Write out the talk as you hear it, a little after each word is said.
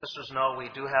Sisters know we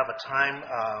do have a time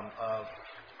of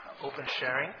open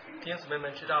sharing. 弟兄姊妹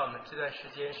们知道，我们这段时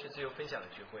间是自由分享的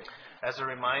聚会。As a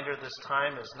reminder, this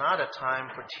time is not a time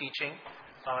for teaching.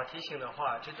 提醒的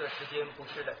话，这段时间不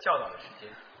是教导的时间。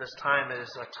This time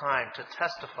is a time to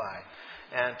testify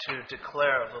and to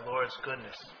declare of the Lord's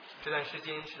goodness. 这段时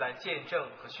间是来见证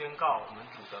和宣告我们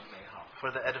主的美好。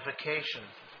For the edification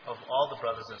of all the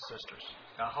brothers and sisters.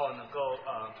 然后能够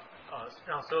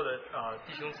让所有的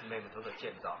弟兄姊妹们都得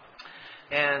建造。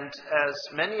And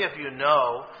as many of you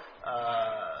know,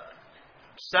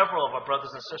 several of our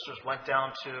brothers and sisters went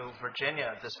down to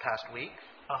Virginia this past week.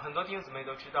 很多弟兄姊妹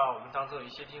都知道，我们当中有一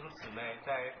些弟兄姊妹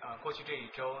在过去这一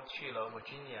周去了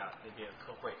Virginia 那边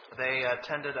特会。They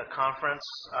attended a conference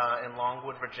in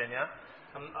Longwood, Virginia.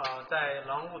 他们在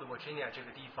Longwood, Virginia 这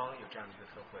个地方有这样的一个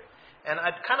特会。And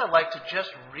I'd kind of like to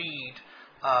just read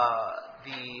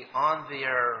on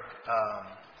their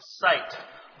site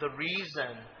the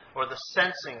reason or the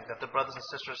sensing that the brothers and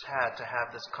sisters had to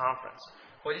have this conference.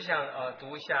 我就想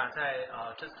读一下在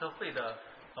这次特会的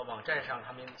网站上，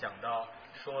他们讲到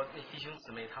说那弟兄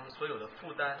姊妹他们所有的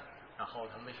负担，然后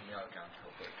他们为什么要有这样的特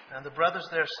会。And the brothers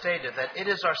there stated that it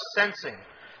is our sensing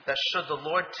that should the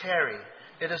Lord tarry,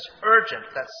 it is urgent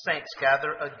that saints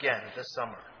gather again this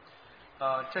summer.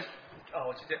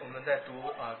 我们在读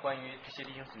关于这些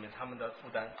弟兄姊妹他们的负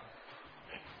担。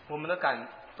我们的感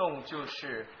动就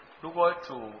是，如果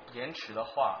主延迟的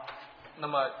话，那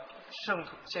么圣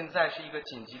徒现在是一个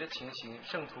紧急的情形，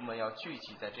圣徒们要聚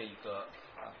集在这一个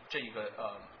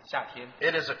夏天。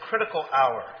It is a critical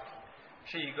hour.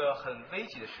 是一个很危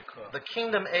急的时刻。The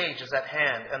kingdom age is at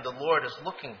hand, and the Lord is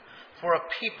looking for a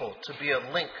people to be a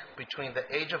link between the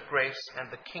age of grace and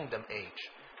the kingdom age.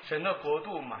 神的国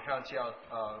度马上就要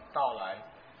到来，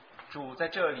主在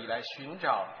这里来寻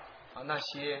找那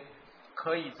些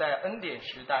可以在恩典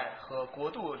时代和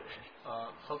国度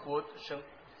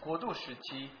时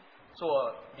期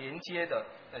做连接的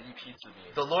一批子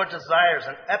民。The Lord desires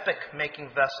an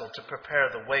epic-making vessel to prepare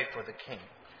the way for the King.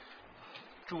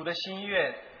 主的心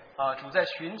愿主在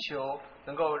寻求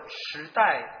能够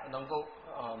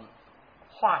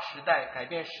划时代、改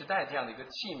变时代这样的一个器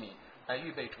皿。来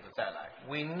预备主的再来。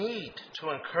We need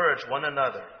to encourage one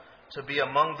another to be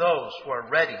among those who are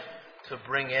ready to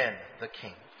bring in the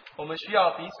King. 我们需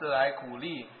要彼此来鼓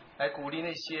励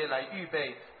那些来预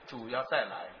备主要再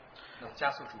来，能加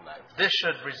速主来。This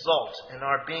should result in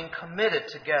our being committed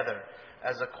together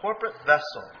as a corporate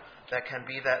vessel that can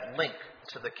be that link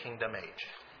to the kingdom age.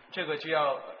 这个就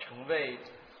要成为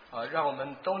让我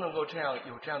们都能够这样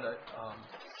有这样的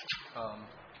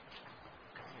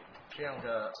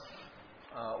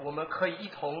我们可以一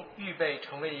同预备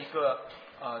成为一个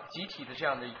集体的这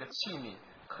样的一个器皿，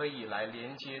可以来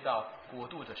连接到国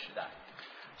度的时代。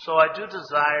So I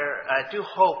do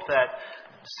hope that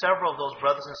several of those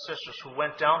brothers and sisters who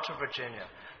went down to Virginia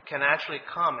can actually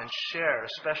come and share,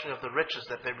 especially of the riches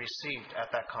that they received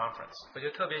at that conference. 我就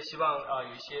特别希望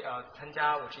有一些参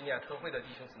加Virginia特会的弟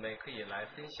兄姊妹可以来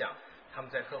分享他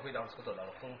们在特会当中所得到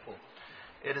的丰富。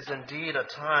It is indeed a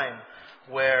time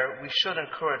where we should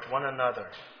encourage one another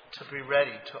to be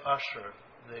ready to usher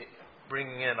the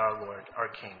bringing in our Lord, our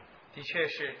King. 的确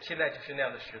是，现在就是那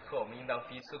样的时刻，我们应当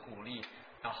彼此鼓励，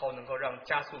然后能够让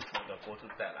加速主的国度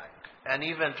再来。And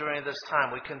even during this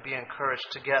time, we can be encouraged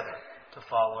together to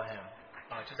follow Him.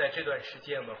 就在这段时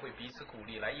间，我们会彼此鼓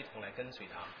励，来一同来跟随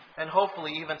他。And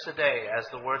hopefully, even today, as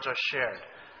the words are shared,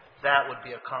 that would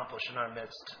be accomplished in our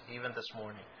midst, even this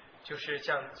morning. 就是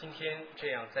像今天这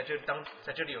样，在这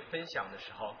里有分享的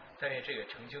时候，但愿这个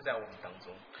成就在我们当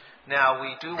中。Now,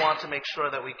 we do want to make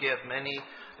sure that we give many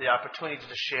the opportunity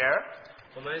to share.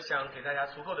 我们想给大家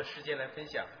足够的时间来分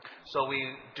享。So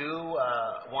we do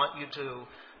want you to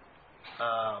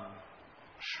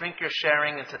shrink your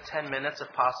sharing into 10 minutes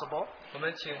if possible. 我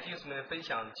们请弟兄姊妹的分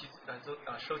享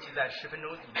收集在10分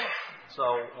钟以内。So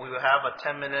we will have a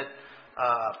 10-minute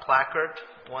placard.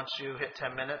 Once you hit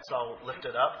 10 minutes, I'll lift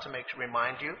it up to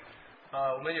remind you.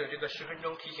 我们有这个10分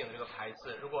钟提醒的这个牌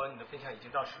子，如果你的分享已经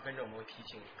到10分钟，我们会提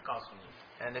醒告诉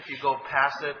你。And if you go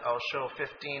past it, I'll show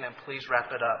 15, and please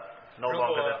wrap it up. No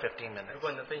longer than 15 minutes. 如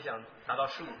果你的分享达到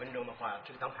15分钟的话，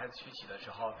这个当牌子举起的时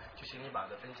候，就请你把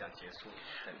的分享结束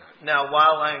在那里。Now,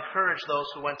 while I encourage those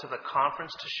who went to the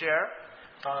conference to share,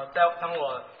 当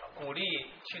我鼓励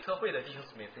去特会的弟兄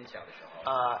姊妹分享的时候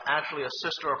actually a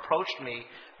sister approached me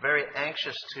very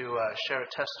anxious to share a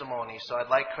testimony. So I'd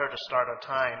like her to start our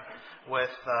time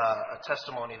with a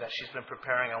testimony that she's been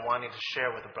preparing and wanting to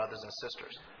share with the brothers and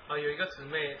sisters. 有一个姊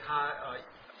妹，她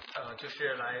就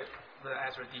是来问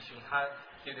Ezra弟兄，她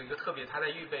有一个特别，她在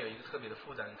预备有一个特别的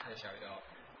负担，她想要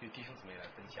有弟兄姊妹来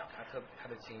分享他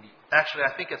的经历。Actually,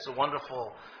 I think it's a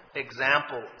wonderful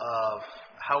example of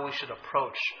how we should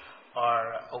approach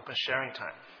our open sharing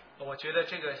time. 我觉得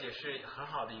这个也是很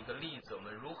好的一个例子，我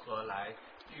们如何来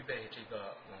预备这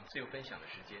个自由分享的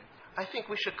时间。I think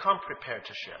we should come prepared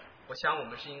to share. 我想我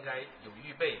们是应该有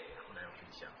预备，然后来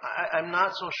分享。I'm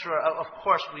not so sure. Of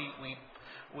course,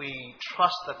 we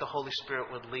trust that the Holy Spirit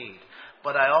would lead,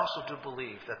 but I also do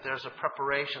believe that there's a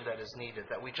preparation that is needed,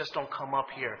 that we just don't come up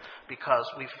here because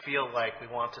we feel like we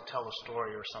want to tell a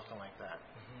story or something like that.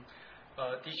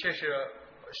 的确是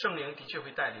圣灵的确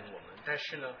会带领我们，但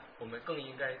是呢，我们更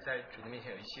应该在主的面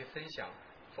前有一些分享，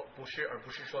而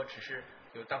不是说只是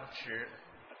有当时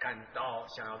感到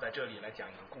想要在这里来讲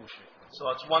一个故事。So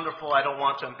it's wonderful. I don't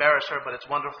want to embarrass her, but it's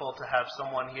wonderful to have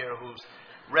someone here who's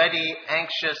ready,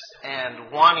 anxious, and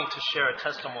wanting to share a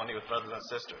testimony with brothers and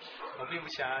sisters. 我并不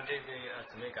想让这位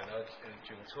姊妹感到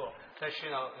窘迫，但是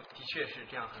呢，的确是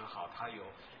这样很好，她有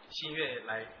心愿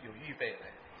有预备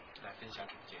来分享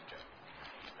主见证。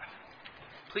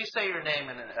Please say your name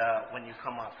when you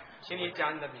come up. 请你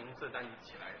讲你的名字，当你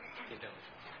起来见证的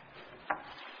时候。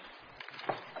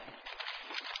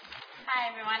Hi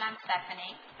everyone, I'm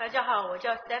Stephanie. 大家好，我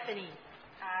叫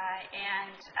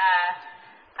Stephanie。And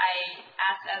I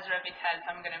asked Ezra because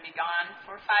I'm going to be gone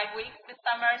for 5 weeks this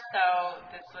summer, so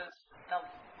this was the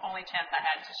only chance I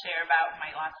had to share about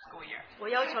my last school year. 我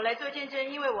要求来做见证，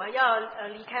因为我要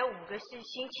离开5个星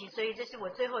期，所以这是我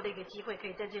最后的一个机会，可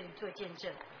以在这里做见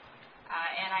证。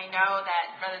And I know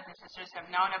that brothers and sisters have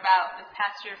known about this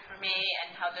past year for me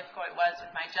and how difficult it was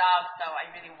with my job, so I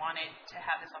really wanted to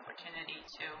have this opportunity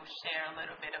to share a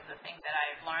little bit of the things that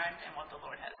I've learned and what the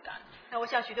Lord has done. 那我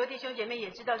想许多弟兄姐妹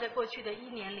也知道，在过去的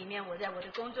1年里面，我在我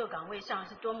的工作岗位上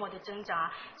是多么的挣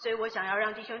扎，所以我想要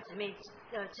让弟兄姊妹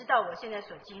知道我现在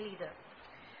所经历的。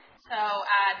So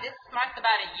this marks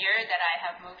about a year that I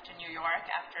have moved to New York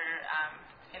after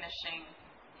finishing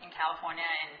in California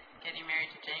and getting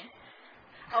married to James.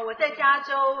 我在加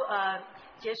州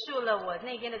结束了我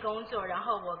那边的工作，然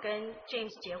后我跟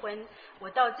James 结婚，我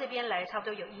到这边来差不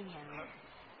多有1年了。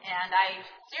And I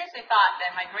seriously thought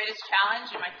that my greatest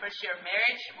challenge in my first year of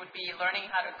marriage would be learning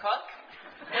how to cook.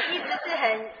 我一直是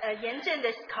很严正的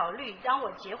考虑，当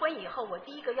我结婚以后，我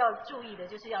第一个要注意的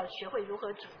就是要学会如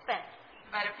何煮饭。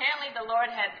But apparently the Lord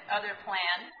had other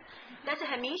plans. 但是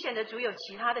很明显的主有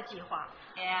其他的计划。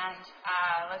And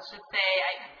let's just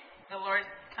say the Lord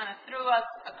kind of threw us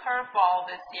a curveball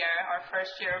this year, our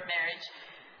first year of marriage.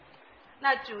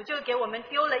 那主就给我们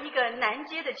丢了一个难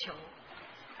接的球。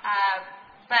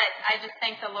But I just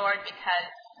thank the Lord because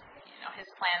His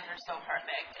plans are so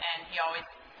perfect, and He always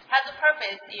has a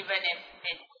purpose, even if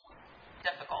it's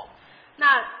difficult.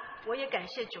 那我也感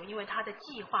谢主，因为他的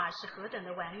计划是何等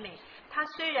的完美。他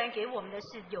虽然给我们的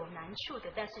是有难处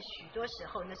的，但是许多时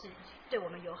候那是对我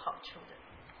们有好处的。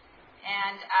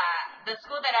And the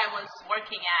school that I was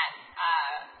working at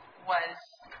was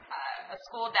a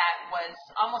school that was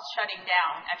almost shutting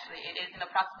down. Actually, it is in the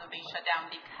process of being shut down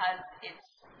because it's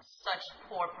such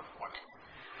poor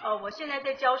performance. 我现在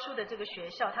在教书的这个学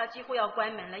校，它几乎要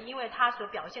关门了，因为它所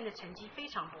表现的成绩非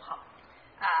常不好。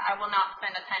I will not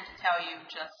spend the time to tell you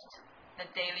just the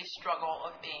daily struggle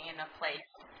of being in a place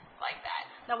like that.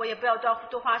 那我也不要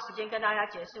多花时间跟大家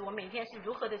解释我每天是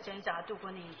如何的挣扎度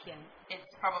过那一天。It's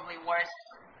probably worse.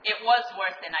 It was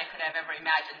worse than I could have ever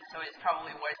imagined, so it's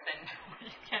probably worse than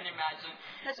you can imagine.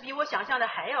 那是比我想象的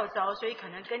还要糟，所以可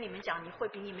能跟你们讲，你会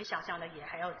比你们想象的也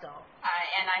还要糟。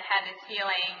And I had this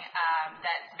feeling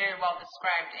that's very well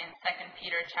described in 2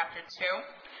 Peter chapter 2.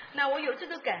 那我有这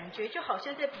个感觉，就好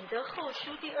像在彼得后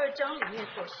书第2章里面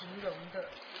所形容的。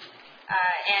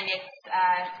And it's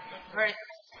verse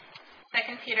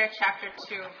 2 Peter chapter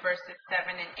 2 verses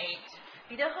 7 and 8.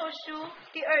 彼得后书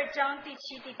第2章第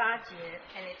7、第8节，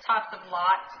 And it talks of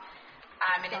Lot.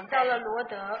 And it 讲到了 says, 罗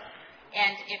德。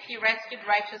And if he rescued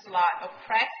righteous Lot,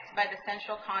 oppressed by the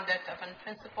sensual conduct of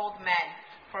unprincipled men,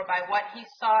 for by what he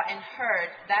saw and heard,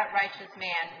 that righteous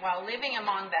man, while living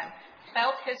among them,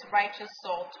 felt his righteous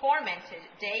soul tormented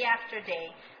day after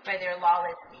day by their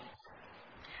lawless deeds.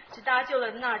 只搭救了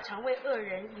那常为恶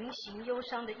人淫行忧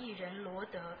伤的义人罗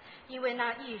德，因为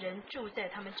那义人住在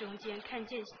他们中间，看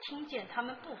见听见他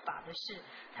们不法的事，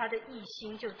他的义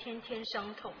心就天天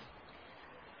伤痛。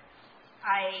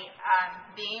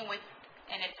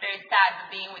And it's very sad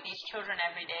being with these children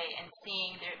every day and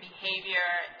seeing their behavior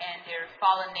and their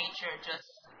fallen nature just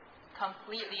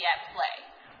completely at play.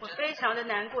 我非常的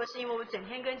难过，是因为我整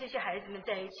天跟这些孩子们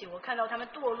在一起，我看到他们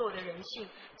堕落的人性，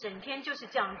整天就是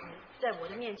这样子在我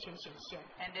的面前显现。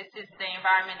And this is the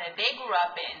environment that they grew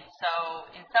up in, so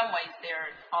in some ways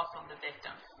they're also the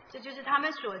victims. 这就是他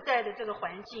们所在的这个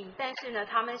环境，但是呢，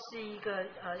他们是一个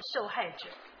受害者。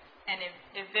And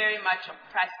it very much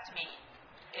oppressed me.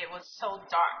 It was so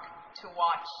dark to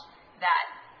watch that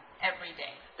every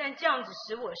day. 但这样子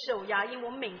使我受压，因为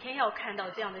我每天要看到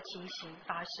这样的情形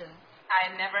发生。I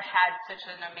never had such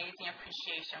an amazing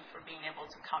appreciation for being able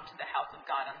to come to the house of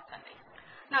God on Sundays.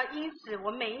 那因此，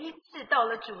我每一次到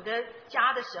了主的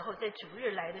家的时候，在主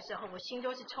日来的时候，我心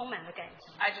中是充满了感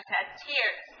激。I just had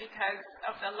tears because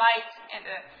of the light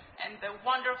and the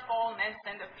wonderfulness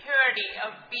and the purity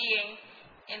of being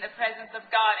in the presence of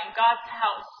God in God's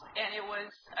house, and it was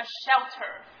a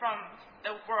shelter from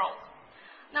the world.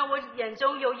 那我眼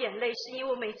中有眼泪，是因为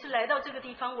我每次来到这个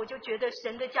地方，我就觉得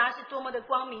神的家是多么的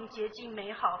光明、洁净、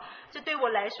美好。这对我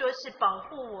来说是保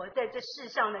护我在这世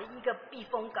上的一个避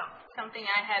风港。Something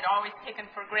I had always taken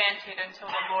for granted until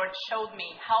the Lord showed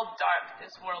me how dark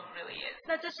this world really is.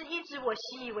 那这是一直我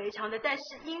习以为常的，但是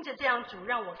因着这样主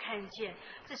让我看见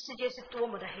这世界是多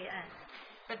么的黑暗。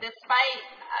But despite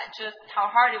just how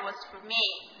hard it was for me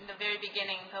in the very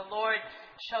beginning, the Lord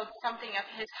showed something of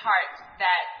His heart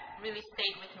that really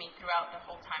stayed with me throughout the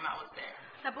whole time I was there.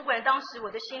 那不管当时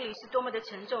我的心里是多么的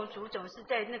沉重，主总是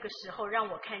在那个时候让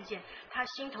我看见他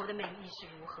心头的美意是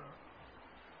如何。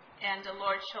And the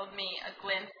Lord showed me a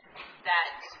glimpse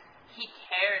that He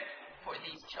cared for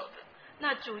these children.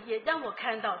 那主也让我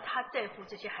看到他在乎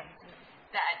这些孩子们。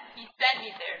That He sent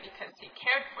me there because He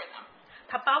cared for them.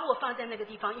 他把我放在那个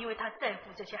地方，因为他在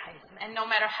乎这些孩子们。And no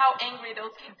matter how angry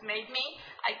those kids made me,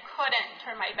 I couldn't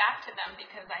turn my back to them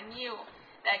because I knew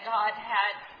that God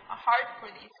had a heart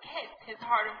for these kids, His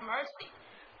heart of mercy.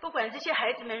 不管这些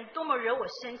孩子们多么惹我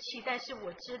生气，但是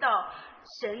我知道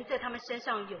神在他们身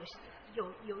上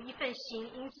有一份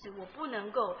心，因此我不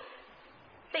能够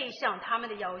背向他们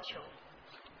的要求。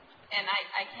And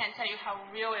I can't tell you how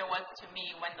real it was to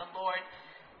me when the Lord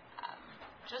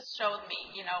just showed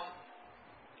me,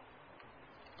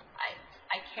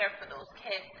 I care for those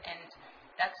kids, and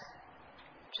that's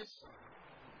just,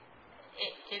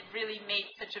 it really made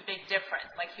such a big difference.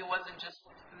 Like He wasn't just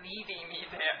leaving me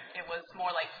there. It was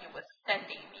more like He was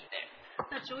sending me there.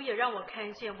 那主也让我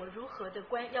看见我如何的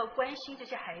要关心这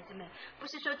些孩子们，不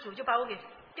是说主就把我给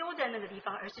丢在那个地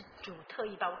方，而是主特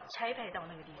意把我差派到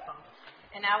那个地方。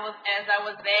And as I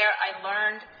was there, I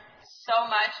learned so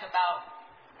much about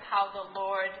how the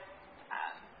Lord,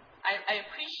 I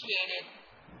appreciated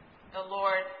the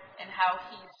Lord and how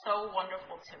He's so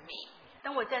wonderful to me.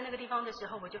 当我在那个地方的时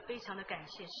候，我就非常的感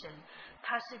谢神，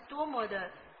他是多么的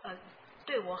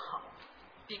对我好。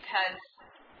Because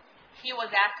He was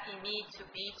asking me to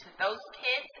be to those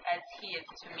kids as He is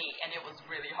to me, and it was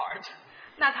really hard.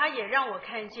 那他也让我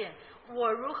看见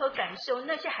我如何感受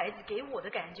那些孩子给我的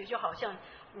感觉，就好像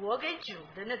我给主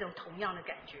的那种同样的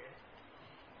感觉。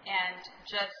And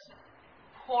just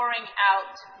pouring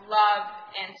out love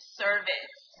and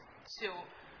service to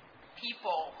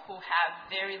people who have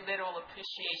very little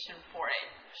appreciation for it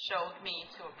showed me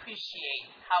to appreciate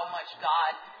how much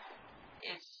God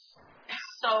is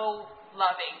so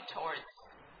loving towards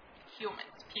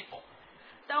humans, people.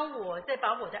 当我在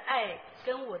把我的爱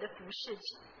跟我的服侍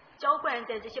浇灌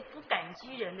在这些不感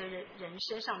激人的人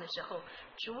身上的时候，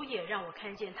主也让我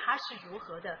看见他是如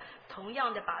何的同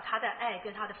样的把他的爱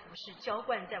跟他的服侍浇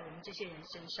灌在我们这些人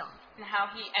身上。And how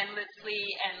He endlessly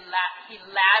and He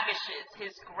lavishes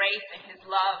His grace and His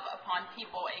love upon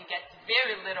people and gets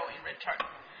very little in return.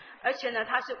 而且呢，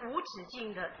他是无止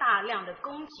境的大量的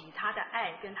供给他的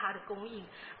爱跟他的供应，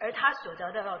而他所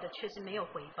得到的却是没有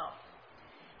回报。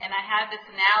And I have this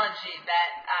analogy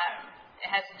that it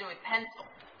has to do with pencil.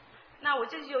 那我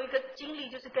这里有一个经历，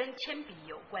就是跟铅笔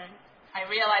有关。I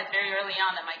realized very early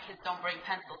on that my kids don't bring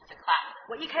pencils to class.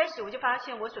 我一开始我就发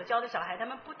现我所教的小孩，他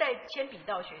们不带铅笔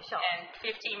到学校。And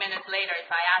 15 minutes later, if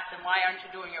I ask them, why aren't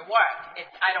you doing your work? It's,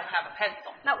 I don't have a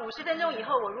pencil. 那50分钟以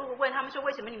后，我如果问他们说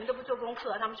为什么你们都不做功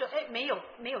课，他们说没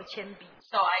有铅笔。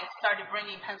So I started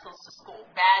bringing pencils to school,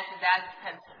 bags and bags of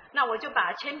pencils. 那我就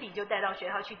把铅笔就带到学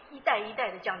校去，一袋一袋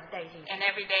的这样子带进去。 And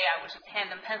every day I would just hand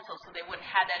them pencils so they wouldn't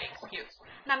have that excuse.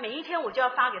 那每一天我就要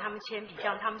发给他们铅笔，这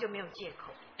样他们就没有借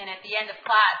口。 And at the end of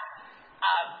class,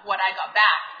 what I got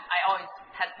back, I always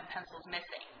had some pencils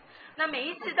missing. 那每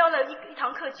一次到了一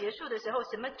堂课结束的时候，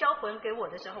什么交还给我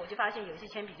的时候，我就发现有一些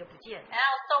铅笔就不见了。 And I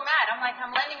was so mad. I'm like,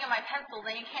 I'm lending you my pencils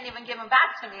and you can't even give them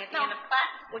back to me at the end of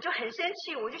class. 我就很生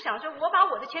气，我就想说，我把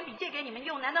我的铅笔借给你们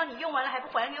用，难道你用完了还不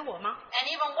还给我吗？ And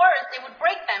even worse, they would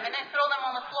break them and then throw them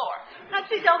on the floor. 那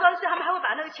最糟糕的是，他们还会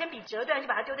把那个铅笔折断，就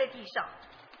把它丢在地上。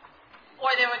Or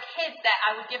there were kids that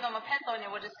I would give them a pencil and they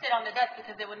would just sit on the desk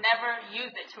because they would never use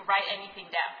it to write anything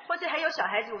down. 或者还有小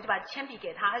孩子，我就把铅笔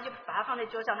给他，他就把它放在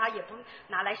桌上，他也不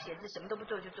拿来写字，什么都不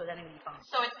做，就坐在那个地方。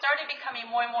So it started becoming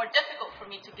more and more difficult for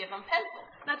me to give them pencils.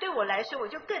 那对我来说，我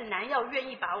就更难要愿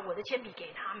意把我的铅笔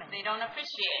给他们， They don't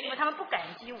appreciate 因为 it. 他们不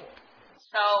感激我。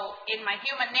 So in my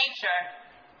human nature,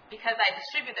 because I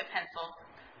distributed pencils,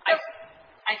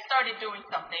 I started doing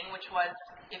something, which was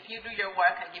if you do your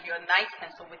work, I give you a nice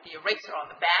pencil with the eraser on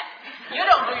the back. You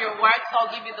don't do your work, so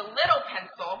I'll give you the little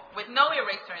pencil with no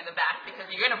eraser in the back because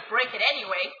you're going to break it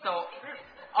anyway, so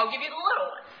I'll give you the little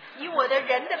one. 以我的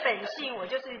人的本性，我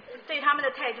就是对他们的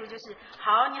态度就是，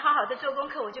好，你好好的做功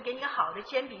课，我就给你个好的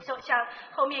铅笔，像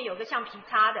后面有个橡皮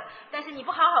擦的。但是你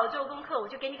不好好做功课，我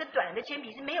就给你个短的铅笔，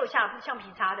是没有橡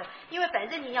皮擦的，因为反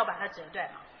正你要把它折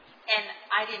断嘛。And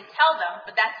I didn't tell them,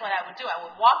 but that's what I would do. I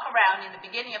would walk around in the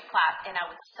beginning of class and I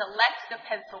would select the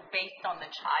pencil based on the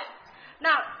child.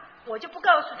 那我就不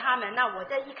告诉他们，那我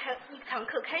在一堂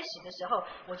课开始的时候，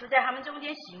我就在他们中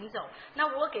间行走。那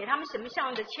我给他们什么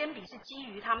样的铅笔是基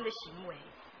于他们的行为。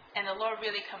And the Lord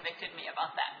really convicted me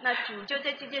about that. 那主就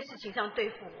在这件事情上对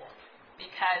付我。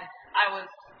Because I was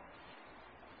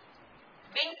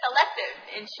being selective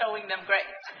in showing them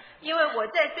grace. 因为我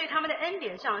在对他们的恩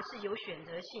典上是有选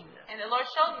择性的。 And the Lord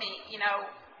showed me,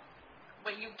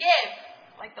 when you give,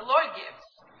 like the Lord gives,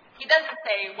 He doesn't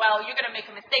say, well, you're going to make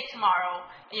a mistake tomorrow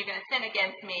and you're going to sin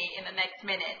against me in the next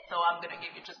minute, so I'm going to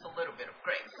give you just a little bit of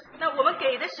grace. 那我们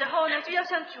给的时候呢，就要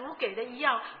像主给的一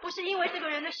样，不是因为这个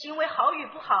人的行为好与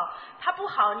不好，他不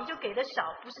好你就给的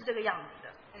少，不是这个样子的。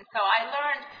 And so I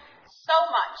learned so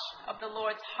much of the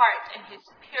Lord's heart and His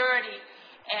purity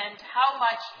and how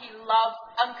much He loves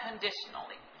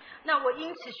unconditionally. 那我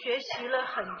因此学习了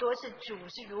很多是主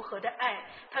是如何的爱，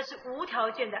他是无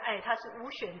条件的爱，他是无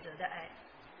选择的爱。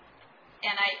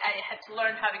 And I had to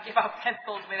learn how to give out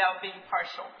pencils without being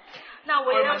partial. 那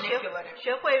我也要 manipulative.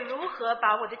 学会如何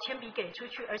把我的铅笔给出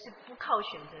去，而是不靠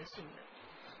选择性的。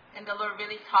 And the Lord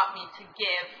really taught me to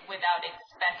give without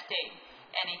expecting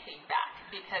anything back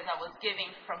because I was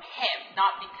giving from Him,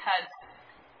 not because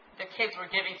the kids were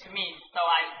giving to me, so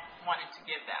I wanted to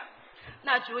give them.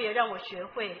 那主也让我学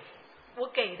会，我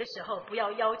给的时候不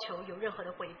要要求有任何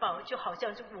的回报，就好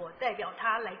像是我代表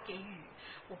他来给予，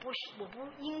我不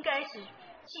应该是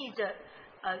记着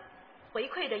回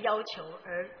馈的要求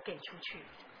而给出去。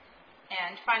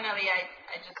 And finally, I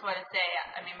just want to say,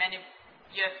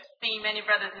 you have seen many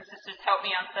brothers and sisters help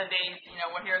me on Sundays.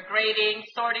 We're here grading,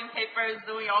 sorting papers,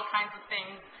 doing all kinds of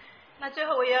things. 那最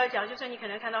后我也要讲，就是你可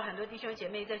能看到很多弟兄姐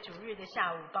妹在主日的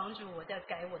下午帮助我在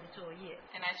改我的作业。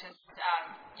 And I just,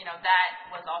 that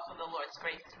was also the Lord's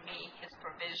grace to me, His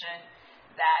provision,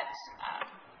 that,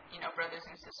 brothers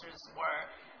and sisters were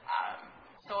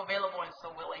so available and so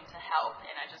willing to help.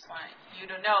 And I just want you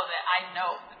to know that I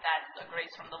know that that's a grace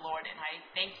from the Lord. And I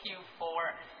thank you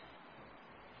for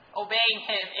obeying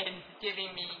Him in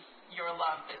giving me your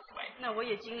love this way. 那我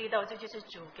也经历到，这就是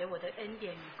主给我的恩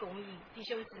典与公义。弟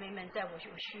兄姊妹们，在我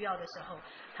有需要的时候，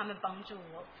他们帮助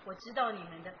我，我知道你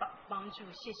们的帮助，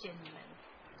谢谢你们。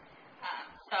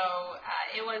So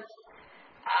it was,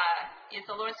 it's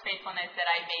the Lord's faithfulness that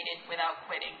I made it without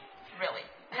quitting, really.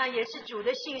 那也是主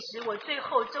的信实，我最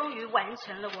后终于完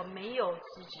成了，我没有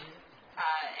辞职。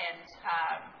I'm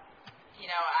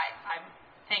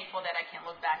thankful that I can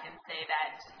look back and say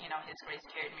that, His grace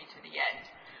carried me to the end.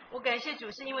 我感谢主，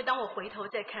是因为当我回头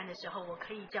再看的时候，我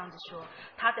可以这样子说，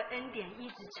他的恩典一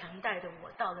直承带着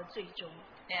我到了最终。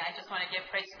 And I just want to give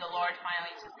praise to the Lord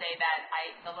finally to say that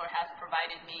the Lord has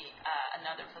provided me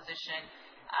another position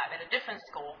at a different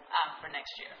school for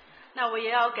next year. 那我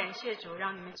也要感谢主，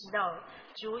让你们知道，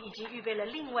主已经预备了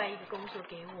另外一个工作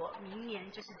给我，明年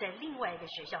就是在另外一个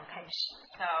学校开始。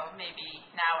 So maybe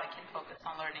now I can focus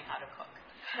on learning how to cook.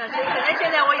 那所以可能现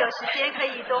在我有时间可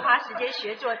以多花时间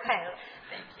学做菜了。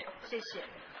 Thank you. 谢谢。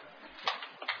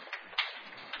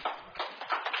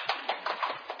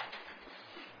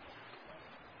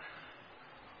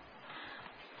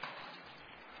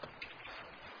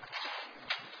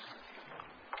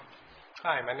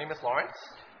Hi, my name is Lawrence.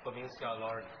 我名字叫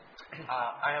Lawrence，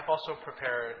 I have also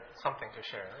prepared something to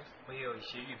share. 我也有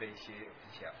预备一些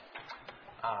分享。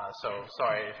 So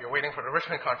sorry if you're waiting for the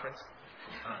Richmond conference.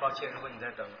 抱歉，如果你在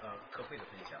等科会的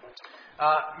分享。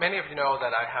 Many of you know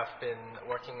that I have been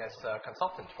working as a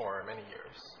consultant for many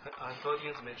years. 很多弟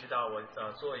兄姊妹知道，我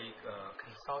作为一个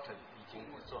consultant 已经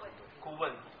做很多顾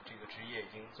问这个职业已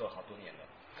经做好多年了。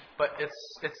 But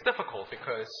it's difficult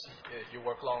because you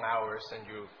work long hours and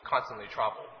you constantly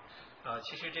travel.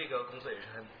 其实这个工作也是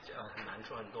很难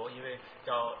处很多，因为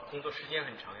要工作时间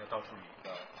很长，要到处旅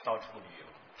游。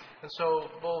And so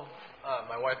both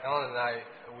my wife Ellen and I,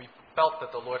 we felt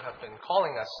that the Lord had been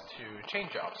calling us to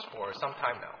change jobs for some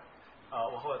time now.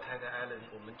 我和我太太 Ellen，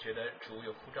 我们觉得主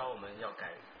有呼召我们要改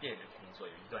变这个工作，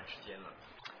有一段时间了。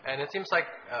And it seems like,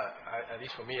 at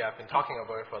least for me, I've been talking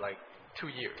about it for like 2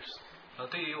 years.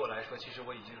 对于我来说，其实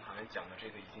我已经好像讲了这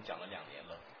个已经讲了2年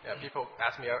了。Yeah, people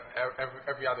ask me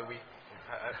every other week,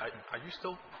 are you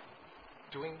still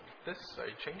doing this? Are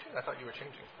you changing? I thought you were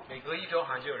changing. 每隔1周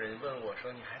好像就有人问我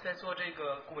说：“你还在做这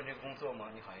个顾问这个工作吗？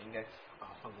你好像应该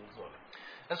换工作了。”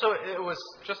 And so it was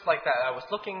just like that. I was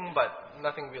looking, but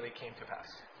nothing really came to pass.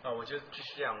 我就就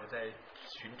是这样，我在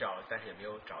寻找，但是也没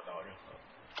有找到任何。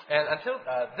 And until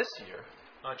this year,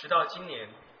 直到今年。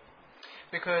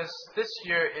 Because this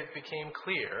year it became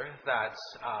clear that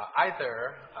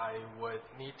either I would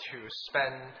need to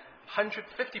spend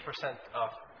 150%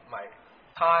 of my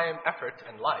time, effort,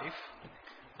 and life,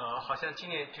 好像今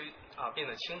年就变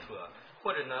得清楚了，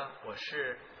或者呢，我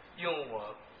是用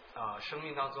我生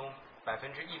命当中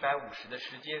150%的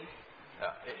时间。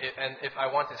and if I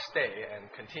want to stay and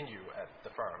continue at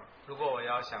the firm. 如果我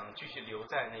要想继续留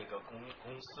在那个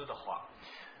公司的话。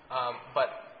But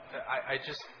I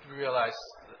just realized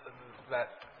that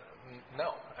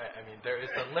no, I mean there is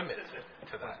a limit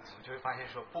to that. 我就会发现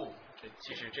说不，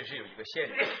其实这是有一个限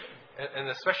制。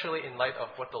And especially in light of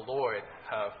what the Lord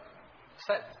have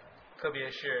said. 特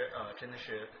别是真的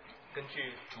是根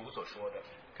据主所说的。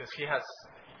Because He has,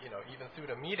 even through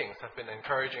the meetings, have been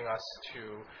encouraging us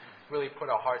to really put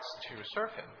our hearts to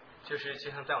serve Him. 就是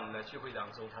像在我们的聚会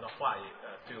当中，他的话也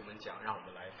对我们讲，让我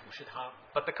们来服侍他。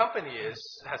But the company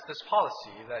has this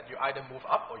policy that you either move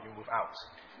up or you move out.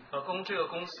 这个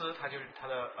公司它就是它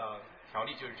的条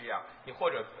例就是这样，你或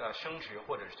者升职，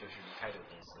或者就是离开这个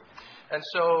公司。And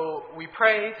so we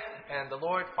prayed, and the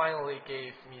Lord finally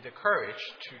gave me the courage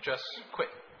to just quit.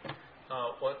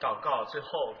 我祷告，最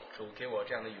后主给我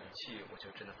这样的勇气，我就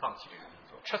真的放弃这个工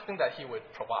作。Trusting that He would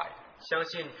provide. 相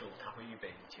信主他会预备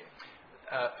一切。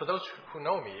For those who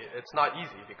know me, it's not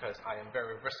easy because I am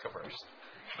very risk averse.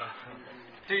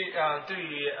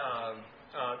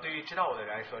 对于知道我的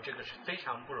人来说，这个是非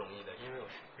常不容易的，因为我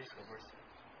是 risk averse，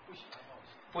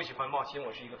 不喜欢冒险，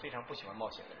我是一个非常不喜欢冒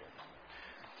险的人。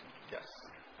Yes,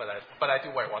 but I do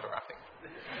whitewater rafting.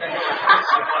 但是我很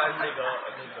喜欢那个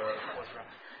我是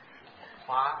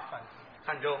划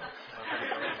泛舟。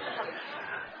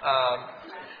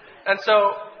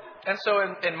And so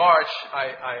in March,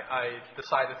 I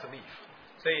decided to leave.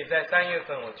 所以在3月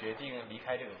份，我决定离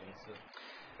开这个公司。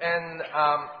And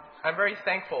I'm very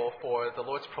thankful for the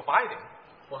Lord's providing.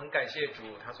 我很感谢主，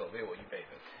他所为我预备的。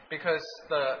Because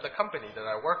the company that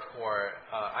I work for,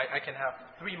 I can have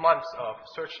 3 months of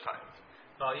search time.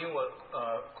 因为我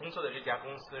工作的这家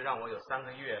公司让我有3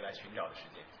个月来寻找的时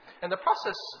间。And the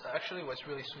process actually was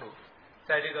really smooth.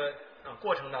 在这个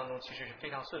过程当中，其实是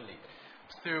非常顺利的。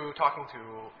Through talking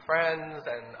to friends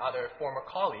and other former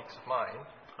colleagues of mine,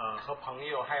 和朋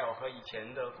友还有和以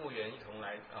前的雇员一同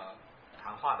来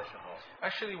谈话的时候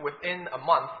actually within a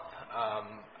month,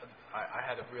 I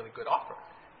had a really good offer.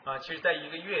 其实在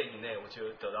1个月以内，我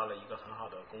就得到了一个很好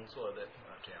的工作的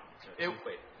这样的机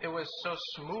会。It was so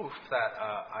smooth that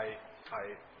I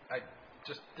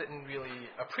just didn't really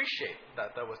appreciate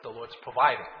that was the Lord's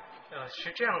providing.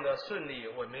 是这样的顺利，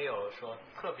我没有说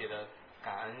特别的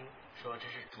感恩，说这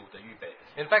是主的预备。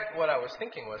In fact, what I was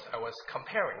thinking was I was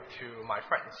comparing to my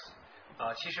friends.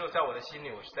 其实在我的心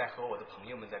里，我是在和我的朋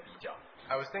友们在比较。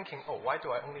I was thinking, why do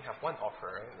I only have one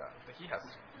offer? He has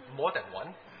more than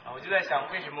one. 我就在想，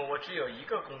为什么我只有1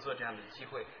个工作这样的机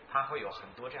会，他会有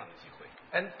很多这样的机会。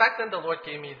And back then, the Lord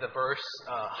gave me the verse,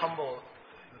 "Humble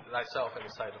thyself in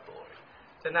the sight of the Lord."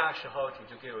 在那时候，主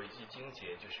就给我一句经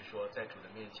节，就是说，在主的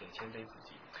面前谦卑自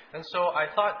己。And so I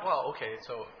thought, well, okay,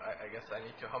 so I guess I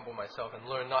need to humble myself and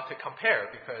learn not to compare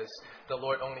because the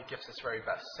Lord only gives His very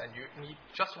best, and you need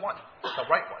just one, the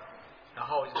right one. 然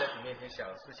后我就在主面前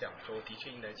思想说，的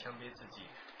确应该谦卑自己。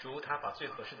主他把最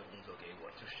合适的工作给我，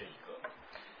就是这一个。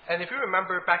And if you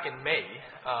remember back in May,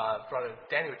 Brother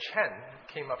Daniel Chen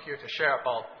came up here to share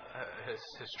about his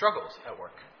struggles at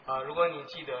work. 如果你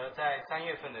记得在3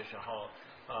月份的时候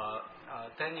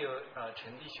，Daniel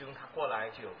陈弟兄他过来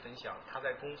就有分享他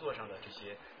在工作上的这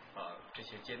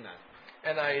些艰难。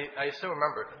And I still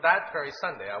remember that very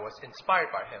Sunday I was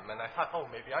inspired by him, and I thought,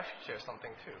 maybe I should share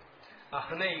something too.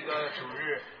 那一个主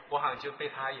日，我好像就被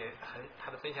他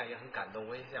的分享也很感动，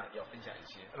我也想要分享一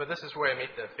些。But this is where I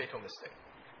made the fatal mistake.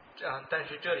 但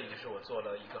是这里就是我做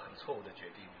了一个很错误的决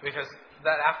定。Because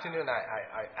that afternoon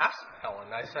I asked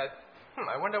Helen, I said,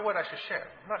 I wonder what I should share.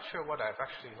 I'm not sure what I've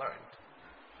actually learned.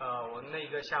 我那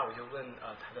个下午就问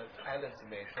他的艾伦姊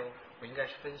妹说，我应该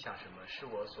是分享什么是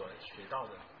我所学到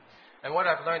的。And what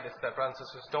I've learned is that brothers and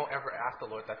sisters don't ever ask the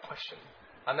Lord that question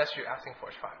unless you're asking for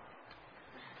a trial.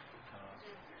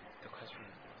 The question.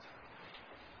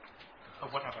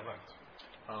 What have I learned?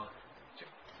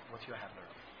 What you have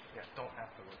learned. Yeah, don't ask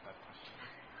the Lord that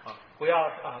question. 不要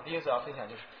第一次要分享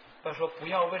就是，他说不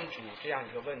要问主这样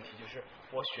一个问题，就是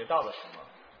我学到了什么。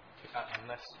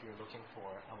Unless you're looking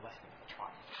for a lesson, a trial.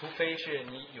 除非是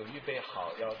你有预备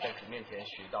好要在主面前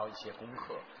学到一些功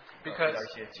课，遇 Because 到一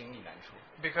些经历难处。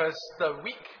Because the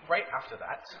week right after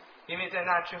that, 因为在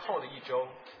那之后的一周，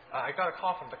 I got a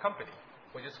call from the company.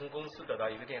 我就从公司得到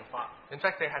一个电话， In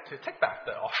fact, they had to take back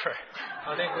the offer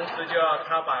那公司就要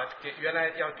他把原来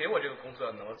要给我这个工作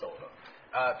挪走了，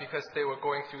 because they were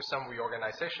going through some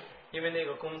reorganization. 因为那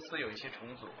个公司有一些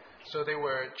重组， So they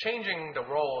were changing the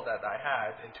role that I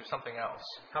had into something else.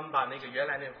 他们把那个原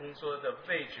来那个工作的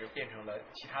位置变成了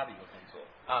其他的一个工作。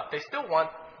They still want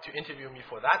to interview me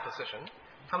for that position,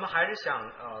 他们还是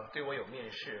想对我有面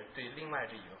试，对另外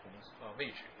这一个位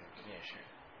置有面试，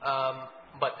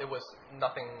 but it was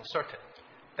nothing certain.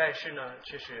 但是呢，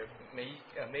却是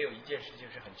没有一件事情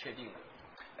是很确定的。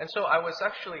 And so I was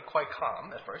actually quite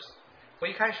calm at first 我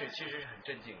一开始其实是很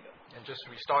镇静的， and just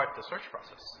restart the search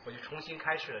process. 我就重新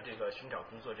开始了这个寻找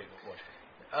工作这个过程。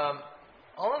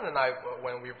Alan and I,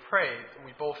 when we prayed,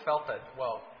 we both felt that,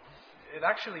 well, it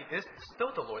actually is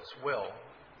still the Lord's will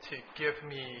to give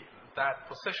me that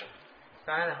position.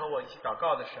 当然和我一起祷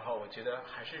告的时候，我觉得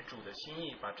还是主的心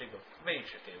意，把这个位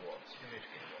置给我，新位置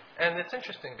给我。 And it's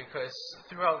interesting because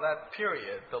throughout that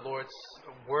period, the Lord's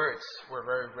words were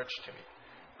very rich to me.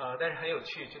 但是很有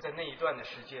趣，就在那一段的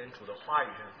时间，主的话语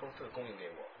是很丰富的供应给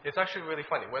我。 It's actually really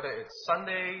funny, whether it's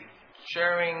Sunday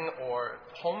sharing or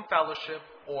home fellowship,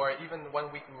 or even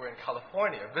one week we were in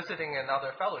California visiting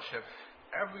another fellowship,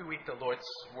 every week the Lord's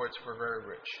words were very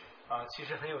rich. 其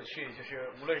实很有趣，就是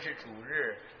无论是主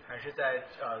日，还是在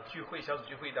小组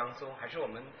聚会当中，还是我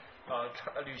们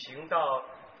旅行到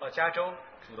加州，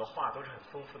主的话都是很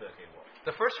丰富的给我。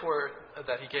 The first word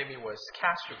that he gave me was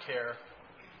cast your care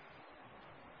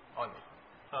on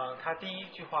me. 他第一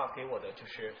句话给我的就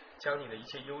是将你的一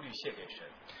切忧虑卸给神，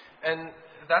 And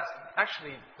that's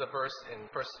actually the verse in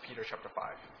 1 Peter chapter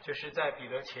 5. 就是在彼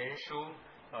得前书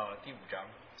第5章。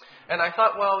 And I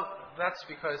thought, well, that's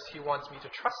because he wants me to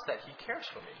trust that he cares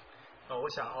for me. 我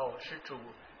想是主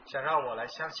想让我来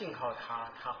信靠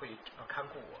他，他会看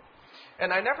顾我。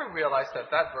 And I never realized that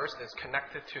that verse is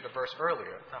connected to the verse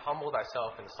earlier, to humble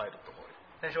thyself in the sight of the Lord.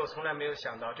 但是我从来没有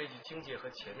想到这句经节和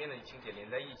前面的经节连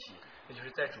在一起，那就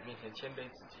是在主面前谦卑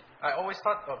自己。 I always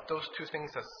thought of those two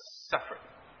things as separate.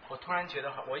 我突然觉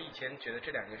得，我以前觉得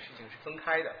这两件事情是分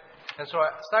开的， And so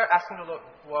I started asking the Lord,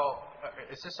 well,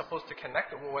 is this supposed to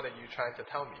connect, or what are you trying to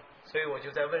tell me? 所以我就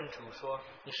在问主说：“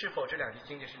你是否这两句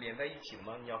经节是连在一起的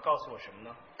吗？你要告诉我什么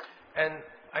呢？” And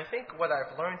I think what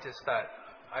I've learned is that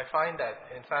I find that,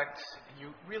 in fact,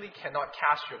 you really cannot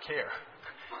cast your care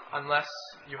unless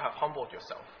you have humbled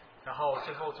yourself. 然后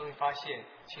最后终于发现，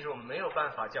其实我们没有办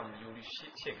法将我们的忧虑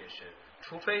卸给神，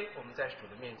除非我们在主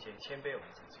的面前谦卑我们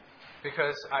自己。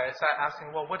 Because I started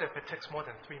asking, well, what if it takes more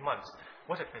than 3 months?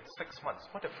 What if it's 6 months?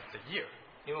 What if it's a year?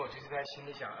 因为我就是在心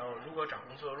里想，如果找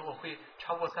工作，如果会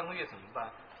超过3个月怎么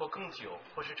办？或更久，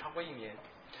或是超过1年。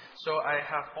 So I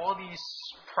have all these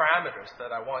parameters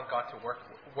that I want God to work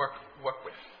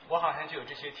with. 我好像就有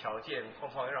这些条件，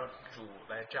况况让主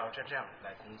来这样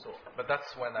来工作。 But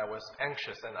that's when I was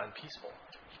anxious and unpeaceful.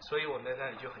 所以我在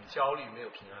那里就很焦虑，没有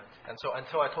平安。 And so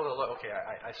until I told the Lord, okay,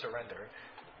 I surrender.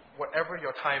 Whatever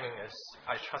your timing is,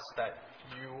 I trust that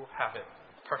you have it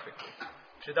perfectly.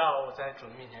 直到我在主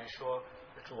面前说：“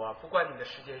主啊，不管你的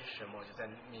时间是什么，我就在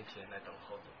你面前来等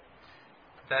候你。”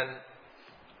 Then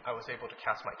I was able to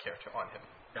cast my care on him.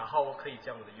 然后我可以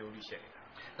将我的忧虑献给他。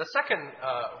 The second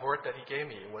word that he gave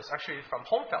me was actually from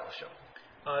home fellowship.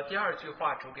 第二句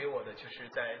话主给我的就是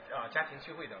在家庭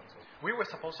聚会当中， We were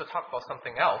supposed to talk about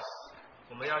something else,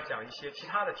 我们要讲一些其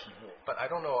他的题目， but I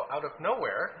don't know, out of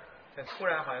nowhere, 但突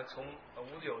然好像从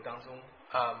无柳当中，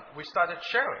 we started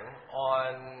sharing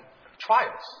on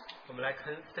trials. 我们来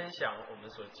分享我们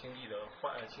所经历的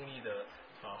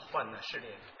患难试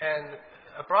炼。 And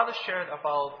a brother shared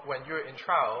about when you're in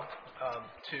trial,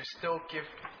 to still give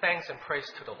thanks and praise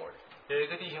to the Lord. 有一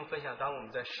个弟兄分享，当我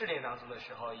们在试炼当中的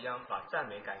时候，一样把赞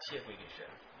美感谢归给神。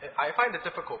 I find it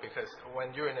difficult because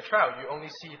when you're in a trial, you only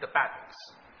see the bad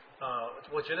things.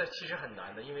 我觉得其实很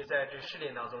难的，因为在这试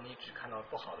炼当中，你只看到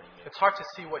不好的一面， It's hard to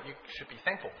see what you should be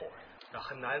thankful for.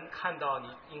 很难看到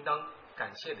你应当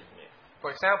感谢的一面。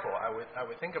 For example, I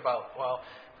would think about, well,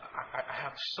 I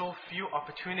have so few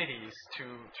opportunities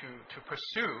to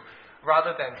pursue,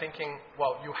 rather than thinking,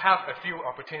 well, you have a few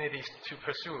opportunities to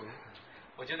pursue.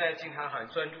 我就在经常好像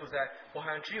专注在我好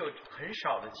像只有很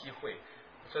少的机会，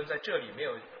所以在这里没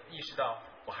有意识到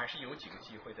我还是有几个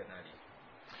机会在那里。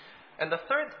And the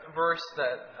third verse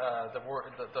that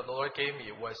the Lord gave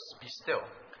me was be still.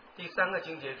 第三个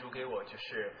经节主给我就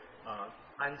是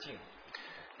安静。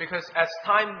Because as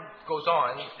time goes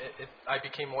on, I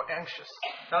became more anxious.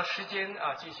 当时间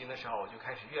进行的时候，我就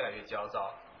开始越来越焦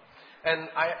躁。And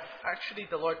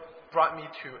the Lord brought me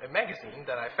to a magazine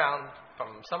that I found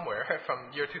from somewhere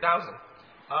from year 2000.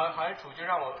 好像主就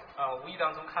让我无意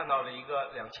当中看到了一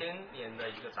个2000年的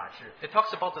一个杂志。It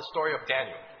talks about the story of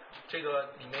Daniel. 这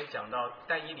个里面讲到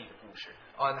但以理的故事。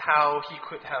On how he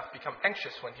could have become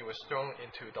anxious when he was thrown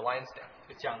into the lion's den.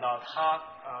 就讲到他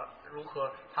如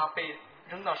何他被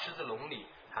扔到狮子笼里，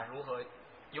他如何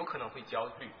有可能会焦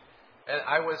虑。And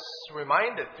I was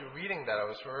reminded through reading that, I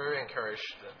was very encouraged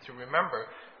to remember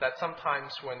that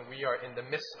sometimes when we are in the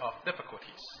midst of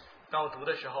difficulties, 当我读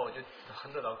的时候，我就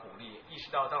很得到鼓励，意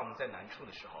识到当我们在难处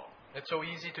的时候， it's so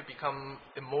easy to become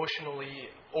emotionally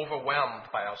overwhelmed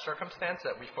by our circumstance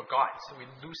that we forgot. So we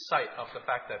lose sight of the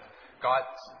fact that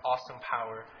God's awesome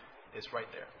power is right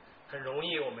there. 很容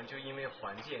易我们就因为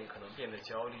环境可能变得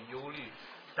焦虑、忧虑，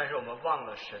但是我们忘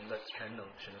了神的全能、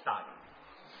神的大能。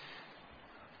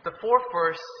The fourth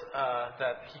verse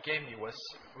that he gave me was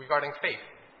regarding faith.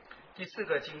 第四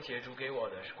个经节主给我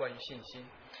的是关于信心。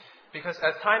Because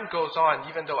as time goes on,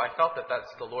 even though I felt that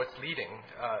that's the Lord's leading,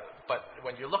 but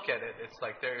when you look at it, it's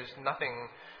like there is nothing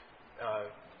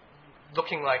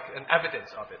looking like an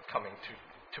evidence of it coming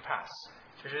to pass.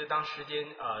 就是当时间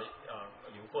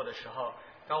流过的时候，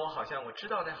当我好像我知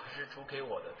道那是主给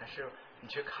我的，但是你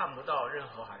却看不到任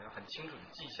何好像很清楚的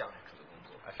迹象是主的工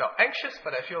作。I felt anxious,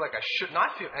 but I feel like I should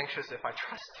not feel anxious if I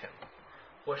trust Him.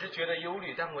 我是觉得忧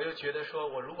虑，但我又觉得说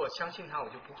我如果相信他，我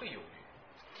就不会忧虑。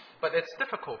But it's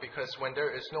difficult because when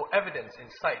there is no evidence in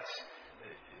sight,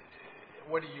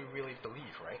 what do you really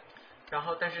believe, right? 然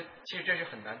后，但是其实这是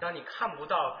很难。当你看不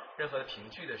到任何的凭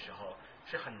据的时候，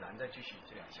是很难再继续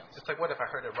这样相信。 It's like, what if I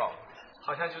heard it wrong?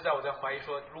 好像就在我在怀疑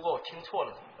说，如果我听错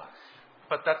了怎么办？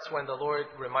 But that's when the Lord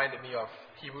reminded me of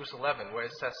Hebrews 11, where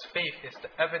it says, faith is the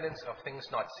evidence of things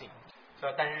not seen.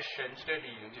 但是神这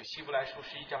里就希伯来书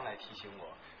11章来提醒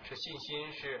我，是信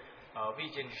心是未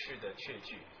见之事的确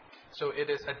据。 So it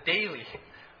is a daily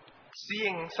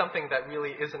seeing something that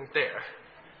really isn't there.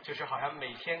 就是好像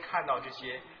每天看到这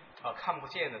些看不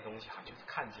见的东西，好像就是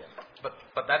看见了。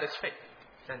 But that is faith.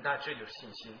 但这就是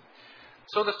信心。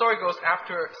 So the story goes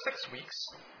after 6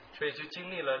 weeks. 所以就经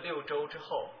历了6周之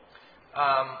后，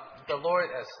 The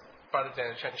Lord, as Brother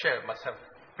Dan Chen shared, must have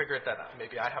figured that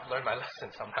maybe I have learned my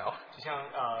lesson somehow. 就像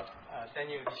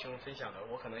Daniel 弟兄分享的，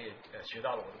我可能也学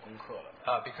到了我的功课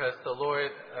了。 Because the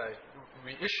Lord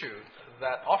reissued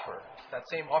that offer, that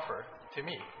same offer to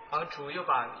me. 主又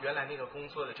把原来那个工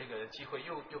作的这个机会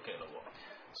又给了我。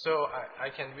 So I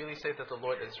can really say that the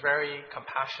Lord is very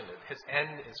compassionate. His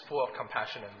end is full of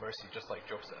compassion and mercy, just like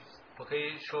Job says. 我可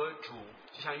以说主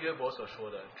就像约伯所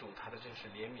说的，主他的真是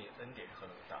怜悯恩典何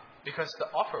等大。 Because the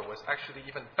offer was actually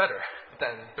even better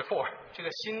than before. 这个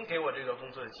新给我这个工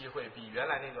作的机会比原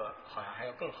来那个好像还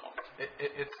要更好。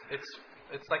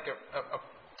 It's like a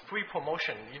free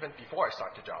promotion even before I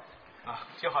start the job.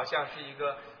 就好像是一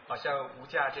个好像无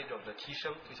价这种的提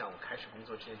升，就像我开始工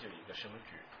作之前就有一个升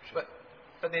职。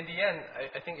 But in the end,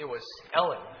 I think it was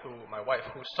Ellen, my wife,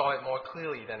 who saw it more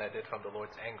clearly than I did from the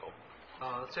Lord's angle.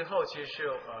 最后其实是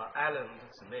Alan 的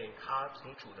姊妹，她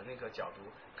从主的那个角度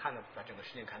看的，把整个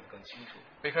事情看得更清楚。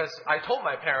 Because I told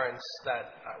my parents that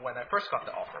when I first got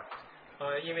the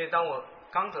offer, 因为当我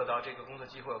刚得到这个工作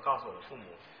机会，我告诉我的父母，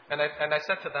 and I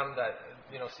said to them that,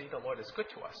 see, the Lord is good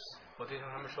to us. 我对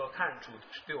他们说，看主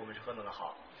对我们是何等的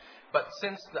好。 But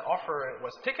since the offer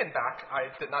was taken back, I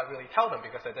did not really tell them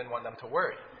because I didn't want them to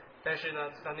worry. 但是呢，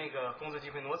当那个工作机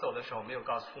会挪走的时候，没有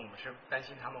告诉父母，是担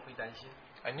心他们会担心。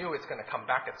 I knew it's going to come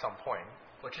back at some point.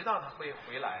 我知道他会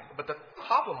回来， But the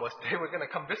problem was they were going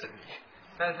to come visit me.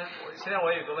 但是现在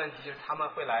我有一个问题，就是他们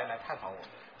会来探访我们。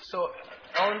 So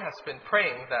Ellen has been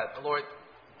praying that the Lord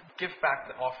give back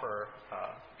the offer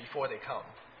before they come.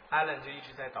 Alan 就一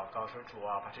直在祷告说：“主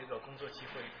啊，把这个工作机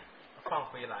会放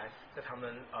回来，在他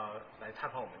们来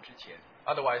探访我们之前。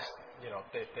 Otherwise,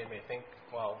 they may think,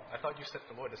 well, I thought you said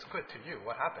the Lord is good to you.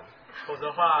 What happened? 否则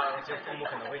的话，就父母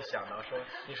可能会想到说：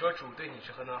你说主对你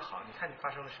是何等好，你看你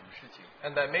发生了什么事情。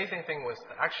 And the amazing thing was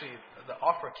actually the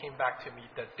offer came back to me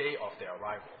the day of their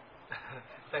arrival.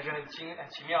 但是很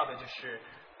奇妙的就是，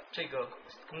这个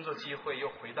工作机会又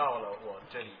回到了我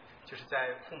这里，就是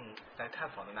在父母来探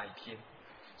访的那一天。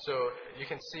So you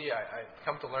can see, I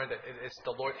come to learn that it is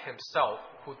the Lord Himself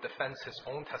who defends His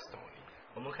own testimony.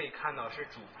 我们可以看到是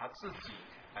主他自己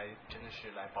来，真的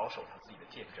是来保守他自己的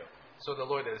见证。 So the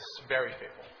Lord is very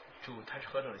faithful. 主他是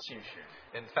何等的信实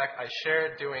In fact, I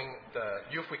shared during the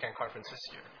Youth Weekend conference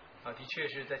this year. 啊！的确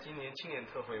是在今年青年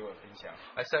特会我有分享，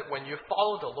 I said, when you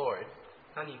follow the Lord,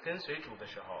 当你跟随主的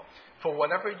时候， for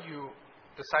whatever you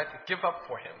decide to give up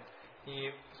for Him,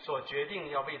 你所决定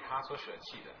要为他所舍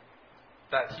弃的，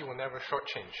 that He will never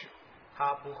shortchange you.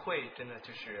 他不会真的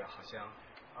就是好像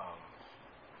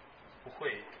不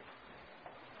会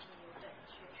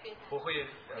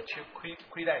去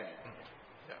亏待你。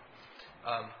 Yeah.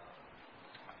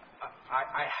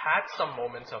 I had some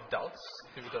moments of doubts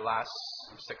through the last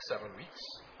 6-7 weeks.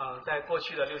 在过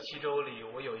去的6-7周里，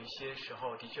我有一些时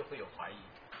候的确会有怀疑，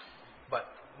 But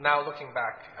now looking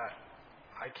back,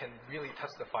 I can really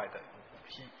testify that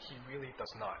He really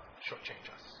does not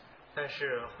shortchange us. 但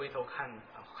是回头看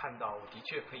到，我的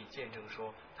确可以见证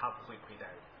说他不会亏待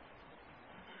人，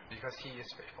 Because He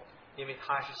is faithful. 因为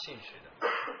他是信实的。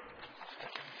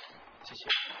谢谢。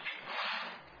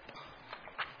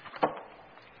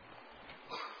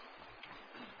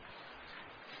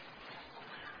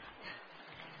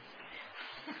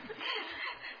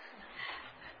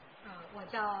我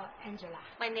叫 Angela，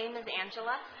 My name is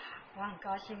Angela. 我很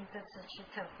高兴这次去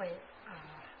特会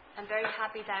I'm very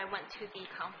happy that I went to the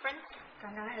conference.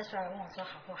 刚刚 Ezra 问我说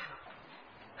好不好，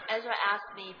 Ezra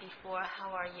asked me before, how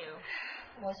are you?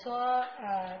 我说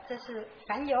这是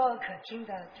凡有耳可听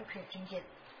的就可以听见。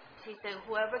 He said,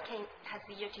 whoever has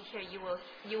the ear to hear, you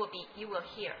will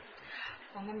hear.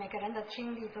 我们每个人的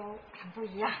听力都很不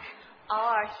一样，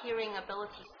 All our hearing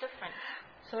ability is different.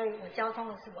 所以我交通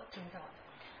的是我听到的，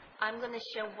 I'm going to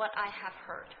share what I have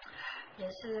heard. 也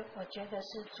是我觉得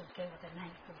是主给我的那一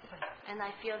部分。 And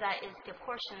I feel that is the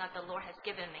portion that the Lord has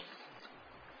given me.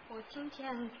 我听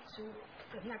见主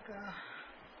的那个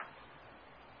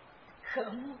渴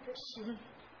慕的心，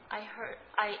 I heard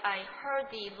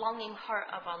the longing heart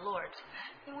of our Lord.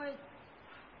 因为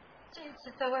这一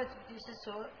次特会主题是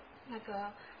说那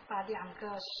个把两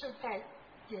个世代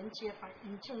连接，把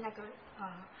引进那个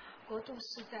国度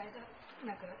世代的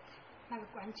那个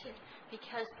关键。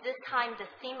 Because this time the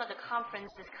theme of the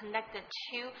conference is connected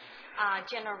to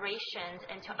generations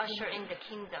and to usher in the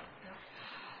kingdom.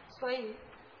 所以，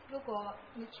如果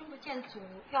你听不见主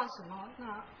要什么，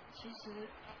那其实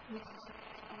你只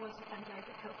不过是参加一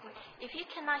个特会。 If you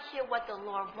cannot hear what the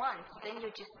Lord wants, then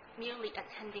you're just merely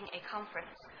attending a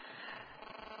conference.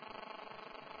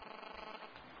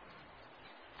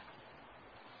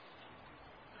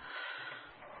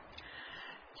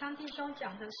 张弟兄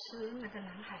讲的是那个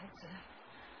男孩子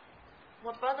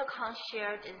What Brother Khan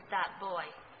shared is that boy,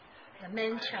 ，the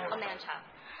man a child， man child.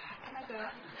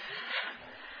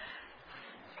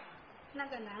 那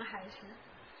个男孩子，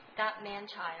 That man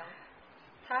child.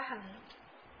 他很，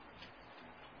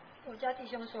我家弟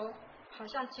兄说，好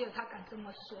像只有他敢这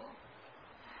么说。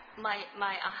 My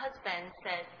husband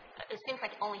said, it seems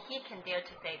like only he can dare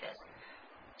to say this.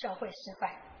 教会失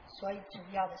败，所以主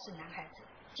要的是男孩子。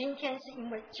今天是因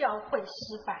为教会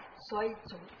失败，所以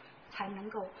主才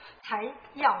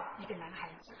要一个男孩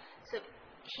子。 So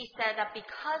he said that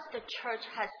because the church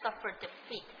has suffered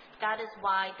defeat, that is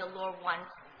why the Lord wants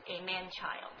a man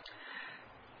child.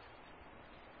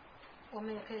 我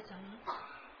们也可以从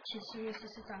启示录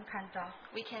14章看到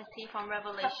We can see from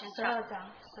Revelation 12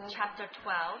章chapter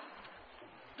 12,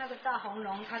 那个大红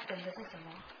龙，它等的是什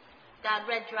么？ that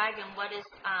red dragon, what is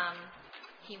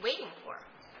he waiting for?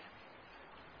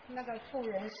 那个妇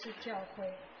人是教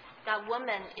会， That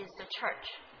woman is the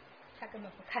church. 他根本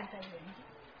不看在眼里，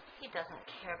 He doesn't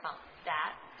care about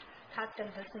that. 他等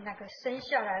的是那个生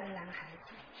下来的男孩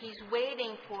子。 He's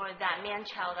waiting for that man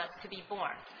child that's to be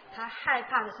born. 他害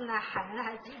怕的是那男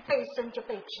孩子一被生就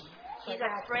被提，所以 He's 大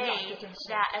家知道这 afraid 件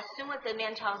事。 that as soon as the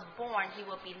man child is born, he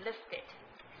will be lifted.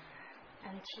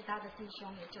 其他的弟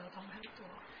兄也交通很多。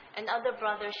 And other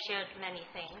brothers shared many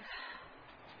things.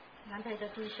 南培的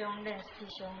弟兄、Lance 弟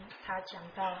兄，他讲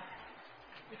到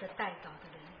一个代祷的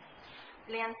人，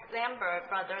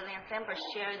 Brother Lance Lambert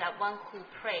shared that one who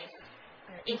prays,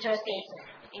 intercessor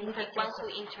one who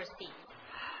intercedes.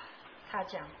 他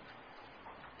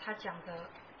讲的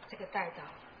这个代祷，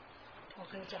我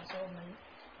可以讲说，我们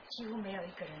几乎没有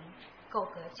一个人够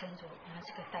格称作我们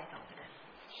是个代祷的人。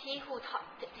He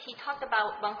talked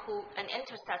about an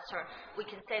intercessor. We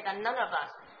can say that none of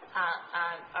us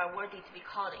are worthy to be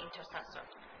called an intercessor.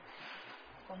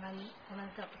 我们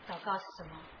的祷告是什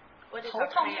么？ What is 头 our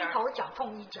痛一 prayer? 头，脚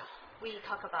痛一脚。 We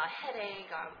talk about headache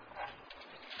or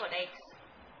foot aches.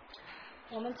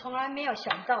 我们从来没有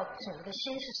想到主的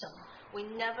心是什么。 We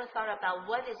never thought about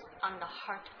what is on the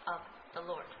heart of the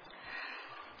Lord.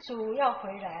 主要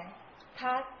回来，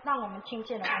他让我们听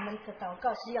见了，我们的祷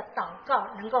告是要祷告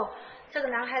能够这个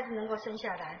男孩子能够生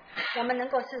下来，我们能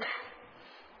够是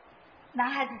男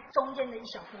孩子中间的一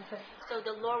小部分。 So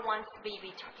the Lord wants to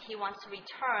He wants to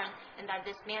return, and that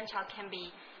this man child can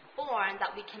be born,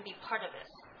 that we can be part of this.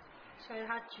 所以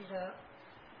他举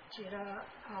了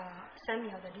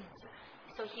Samuel 的例子。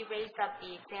 So he raised up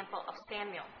the example of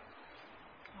Samuel.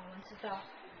 我们知道，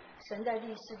神在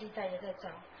历世历代也在找，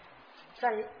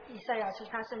在以赛亚书，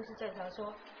他甚至在找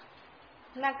说，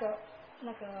那个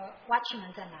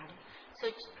watchman 在哪里？ So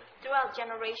throughout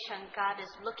generation, God is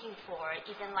looking for,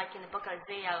 even like in the book of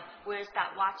Isaiah, where's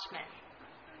that watchman?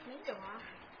 没有啊。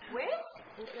 Where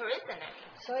is? There isn't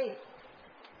any. 所以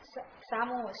撒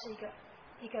母耳是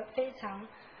一个非常，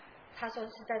他说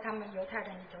是在他们犹太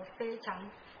人里头非常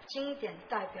经典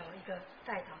代表一个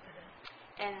代祷的人。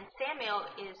 And Samuel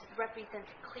is represented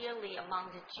clearly among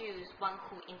the Jews, one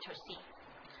who intercedes.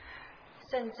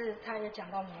 甚至他也讲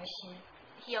到摩西，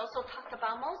 He also talked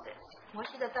about Moses. 摩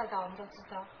西的代祷我们都知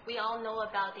道， We all know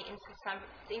about the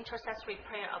intercessory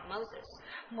prayer of Moses.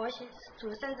 摩西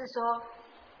主甚至说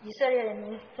以色列人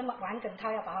民这么顽梗，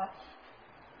他要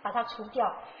把它除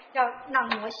掉，要让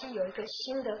摩西有一个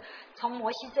新的从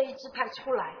摩西这一支派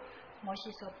出来。摩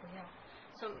西说不要。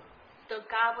 So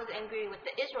God was angry with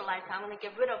the Israelites. I'm going to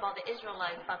get rid of all the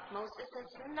Israelites. But Moses says,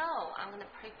 no, I'm going to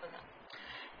pray for them.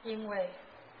 因为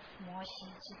摩西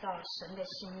知道神的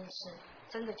心意是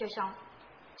真的，就像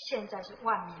现在是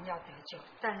万民要得救，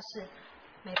但是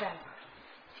没办法。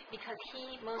 Because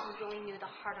Moses really knew the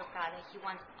heart of God, and he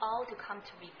wants all to come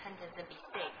to repentance and be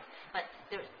saved. But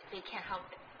they can't help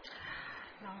it.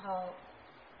 然后，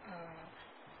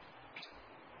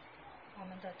我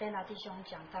们的 Dana 弟兄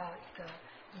讲到一个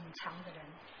隐藏的人，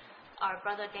 Our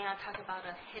brother Dana talked about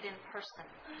a hidden person.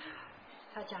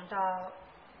 他讲到，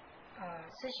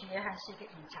施洗约翰是一个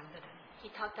隐藏的人， He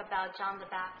talked about John the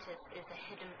Baptist is a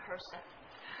hidden person.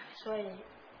 所以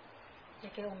也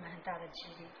给我们很大的激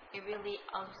励。 It really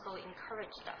also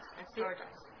encouraged us and stirred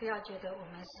us. 不要觉得我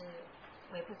们是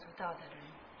微不足道的人，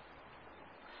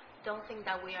 Don't think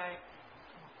that we are.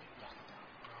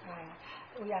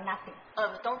 we are nothing。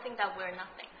 Don't think that we're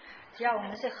nothing. 只要我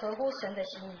们是合乎神的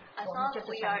心意， As 我们 long 就 as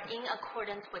是 we 上 are 帝， in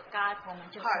accordance with God's 我们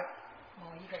就是 heart,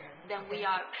 某一个人。 then we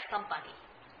are somebody.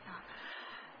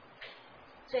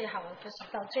 最好就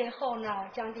是到最后呢，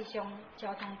江弟兄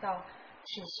交通到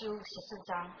启书14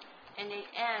章， In the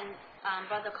end,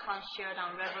 Brother Khan shared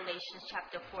on Revelation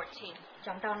chapter 14.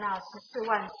 讲到那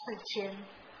144000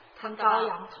跟羔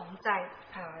羊同在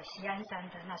锡安山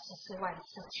的那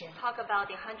144000， Talk about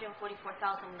the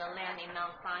 144,000 in the land in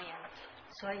Mount Zion.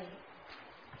 所以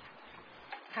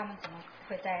他们怎么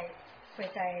会在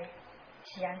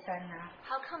锡安山呢？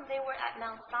 How come they were at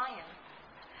Mount Zion?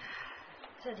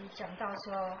 这里讲到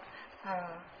说，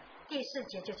第4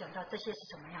节就讲到这些是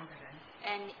什么样的人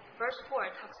And verse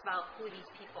 4 talks about who these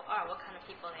people are, what kind of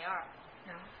people they are.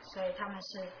 所以他们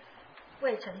是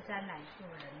未曾沾染妇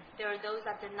人， There are those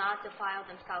that did not defile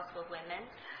themselves with women.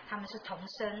 他们是童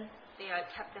生， They are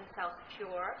kept themselves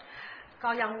pure.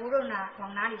 羔羊无论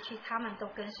往哪里去，他们都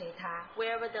跟随他。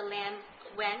 Wherever the lamb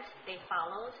went, they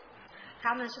followed.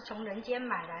 他们是从人间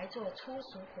买来做初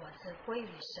熟果子，归于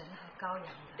神和羔羊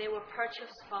的。 They were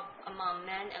purchased from among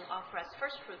men and offer as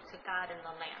first fruits to God and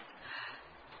the Lamb.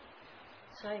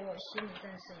 所以我心里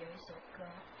真是有一首歌。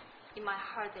 In my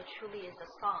heart, there truly is a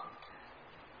song.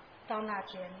 到那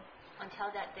天，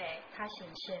 Until that day, 他显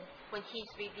现， when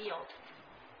He's revealed,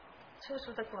 初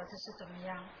熟的果子是怎么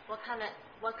样， what kind of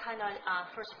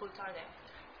first fruits are there?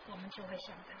 我们就会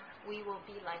想他。 We will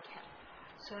be like Him.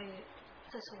 所以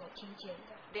这是我听见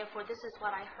的， Therefore, this is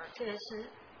what I heard. 这也是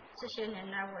这些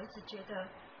年来我一直觉得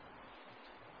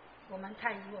我们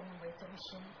太以我们为中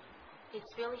心，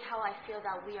 It's really how I feel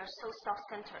that we are so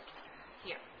self-centered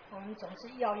here. 我们总是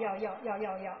要。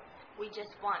 We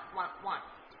just want.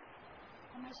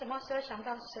 我们什么时候想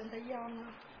到神的要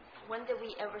呢？ When did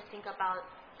we ever think about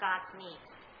God's needs?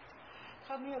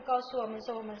 他没有告诉我们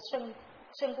说我们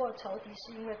胜过仇敌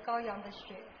是因为羔羊的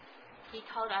血， He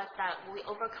told us that we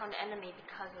overcome the enemy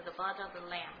because of the blood of the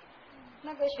Lamb.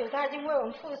 那个血他已经为我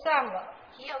们付上了，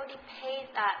 He already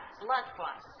paid that blood for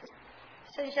us.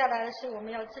 剩下来的是我们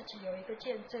要自己有一个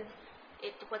见证。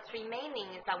 What's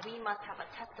remaining is that we must have a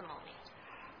testimony.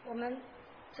 我们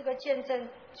这个见证，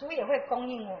主也会供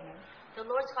应我们。 The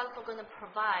Lord's also going to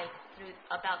provide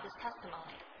about this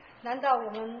testimony. 难道我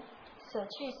们舍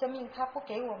去生命，他不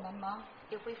给我们吗？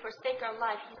 If we forsake our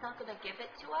life, He's not going to give it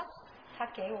to us. 他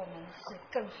给我们是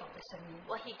更好的生命，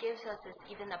 What He gives us is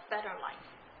even a better life.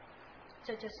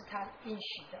 这就是他应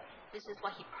许的。 This is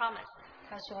what He promised.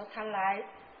 他说他来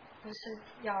不是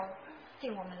要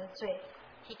定我们的罪，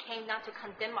 He came not to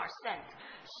condemn our sins,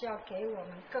 是要给我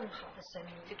们更好的生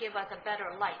命。 to give us a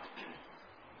better life.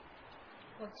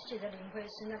 我自己的领会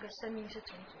是那个生命是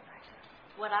从主来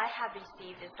的， What I have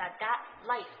received is that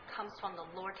life comes from the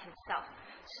Lord Himself.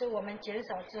 是我们减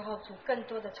少之后，主更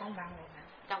多的充满我们，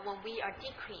 That when we are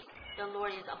decreased, the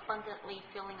Lord is abundantly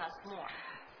filling us more.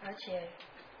 而且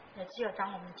也只有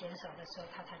当我们减少的时候，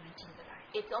他才能进得来。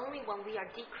 It's only when we are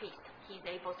decreased He is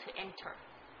able to enter.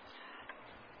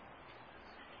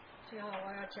 最后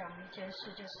我要讲一件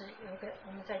事，就是有一个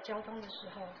我们在交通的时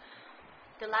候，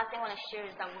 The last thing I want to share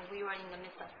is that when we were in the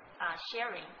midst of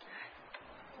sharing,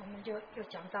 我们就又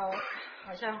讲到，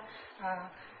好像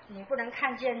你不能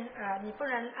看见你不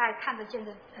能爱看得见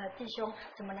的弟兄，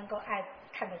怎么能够爱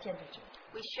看得见的主？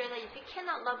 we share that if you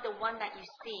cannot love the one that you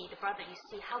see, the brother you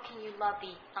see, how can you love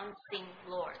the unseen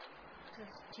Lord? 这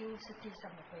几乎是地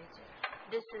上的规则。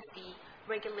 This is the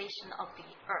regulation of the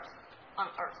earth, on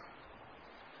earth.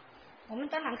 我们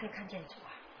当然可以看见主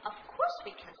啊， Of course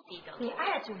we can see the 你 Lord.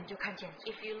 爱主你就看见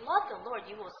主。 If you love the Lord,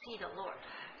 you will see the Lord.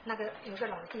 那个有个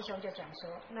老弟兄就讲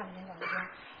说，那年老弟兄，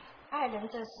爱人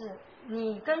这是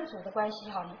你跟主的关系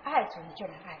好，你爱主你就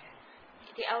能爱人。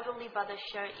 The elderly brother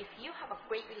shared, if you have a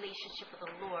great relationship with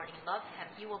the Lord and love Him,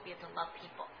 you will be able to love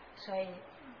people. 所以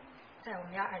在我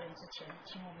们要爱人之前，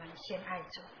请我们先爱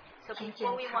主， So 听见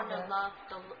before we 他 want to 的 love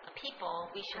the people,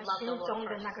 we 他 should love 心 the Lord 中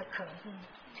的 first. 那个渴慕。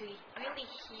 To really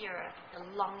hear the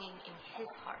longing in His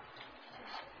heart.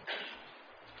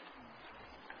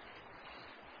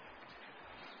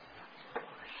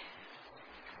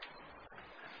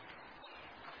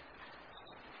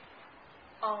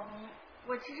 Oh,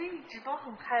 我其实一直都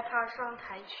很害怕上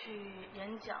台去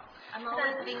演讲， I'm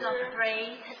always being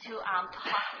afraid to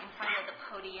talk in front of the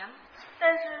podium.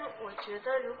 但是我觉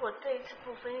得如果这一次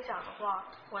不分享的话，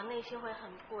我内心会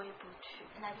很过意不去。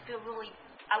 And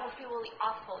I will feel really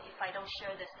awful if I don't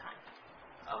share this time.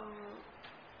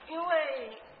 因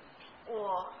为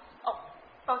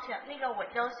抱歉，那个我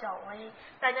叫小薇，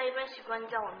大家一般习惯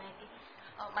叫我 Maggie。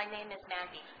 My name is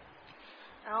Maggie.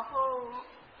 然后，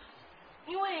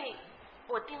因为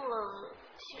我订了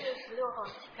7月16号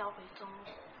的机票回中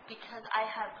国， Because I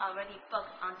have already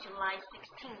booked on July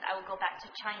 16th, I will go back to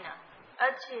China.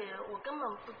 而且我根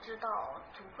本不知道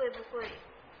主会不会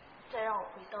再让我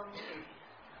回到那里。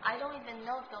 I don't even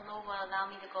know if the Lord will allow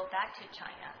me to go back to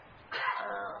China.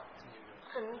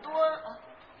 很多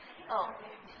Well,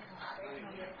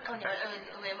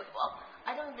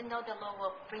 I don't even know the Lord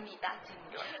will bring me back to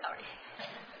New York. Sorry.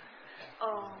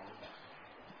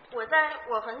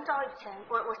 我很早以前，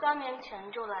我3年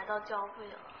前就来到教会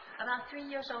了， About 3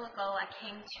 years ago, I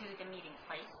came to the meeting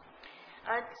place,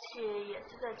 而且也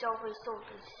是在教会受的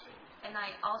洗。 and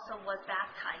I also was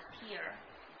baptized here.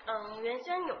 原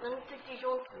先有跟弟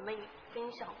兄姊妹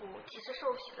分享过，其实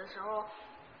受洗的时候，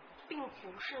并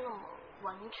不是那么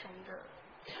完全的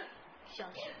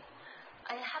相信。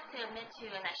 I have to admit to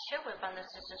you, and I share with brothers and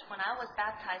sisters, when I was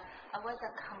baptized, I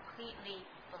wasn't completely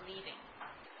believing.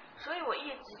 所以我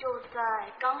一直就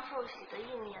在刚受洗的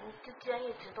1年之间，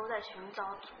一直都在寻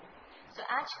找主。 So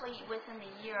actually, within the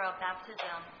year of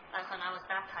baptism, like when I was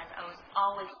baptized, I was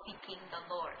always seeking the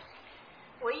Lord.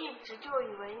 我一直就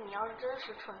以为你要是真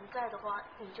实存在的话，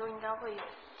你就应该会有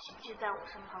奇迹在我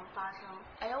身旁发生。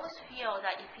 I always feel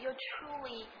that if you're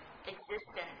truly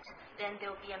existent, then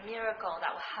there will be a miracle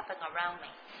that will happen around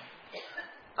me.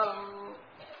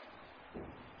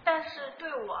 但是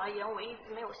对我而言，我一直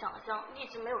没有想象，一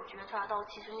直没有觉察到，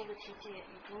其实那个奇迹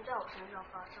已经在我身上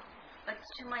发生。 But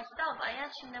to myself, I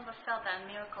actually never felt that a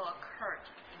miracle occurred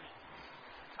in me.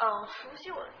 熟悉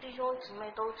我的弟兄姊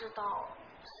妹都知道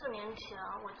，4年前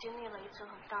我经历了一次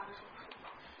很大的手术。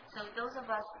 So those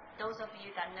of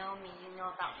you that know me, you know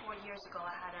about 4 years ago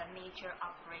I had a major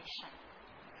operation.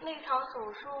 那场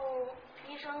手术，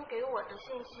医生给我的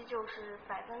信息就是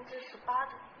18%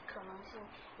的可能性，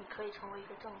你可以成为一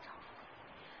个正常。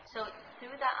 So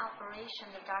through that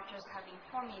operation, the doctors have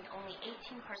informed me only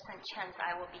 18% chance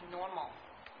I will be normal.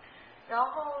 然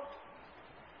后，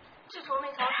自从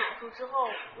那场手术之后，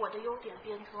我的优点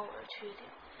变成了我的缺点。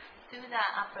 Since the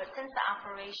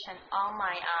operation, all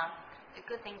my the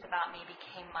good things about me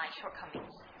became my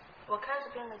shortcomings. 我开始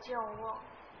变得健忘，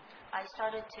 I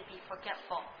started to be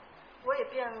forgetful. 我也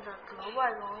变得格外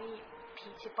容易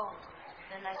脾气暴躁。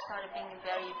 Then I started being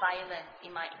very violent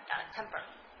in my temper.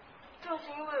 正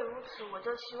是因为如此，我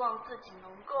就希望自己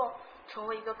能够成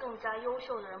为一个更加优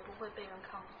秀的人，不会被人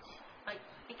看不起。But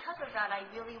because of that, I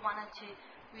really wanted to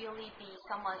really be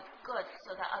someone good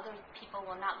so that other people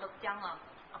will not look down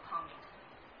upon me.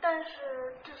 但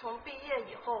是自从毕业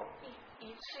以后，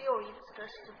一次又一次的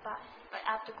失败， But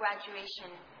after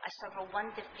graduation, I suffered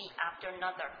one defeat after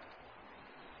another.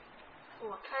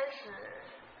 我开始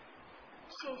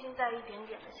信心在一点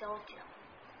点的消减。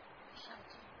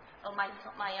Oh, my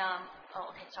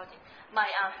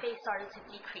faith started to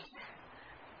decrease.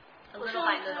 A 我 little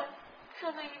by little.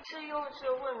 甚至一次又一次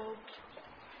问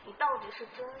你到底是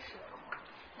真实的吗？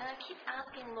 And I keep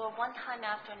asking Lord one time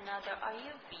after another, are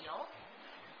you real?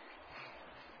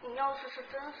 你要是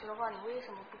真实的话，你为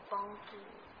什么不帮助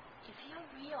我？ If you're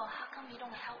real, how come you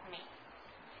don't help me?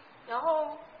 然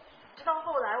后直到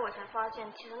后来我才发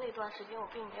现，其实那段时间我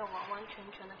并没有完完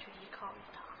全全的去依靠于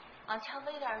他。Until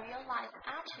later, I realized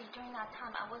actually during that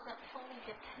time I wasn't fully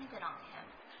dependent on him.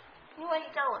 因为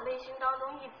在我内心当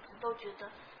中一直都觉得，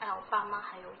哎呀，我爸妈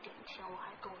还有点钱，我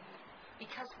还够用。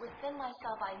Because within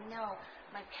myself, I know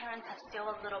my parents have still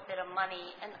a little bit of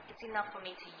money and it's enough for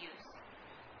me to use.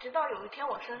 直到有一天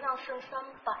我身上剩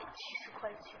370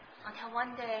块钱， Until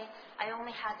one day, I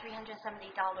only had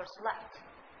 $370 left.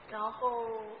 然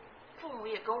后父母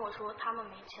也跟我说他们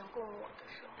没钱供我的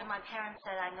时候， And my parents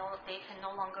said I know they can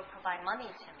no longer provide money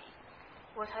to me.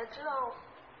 我才知道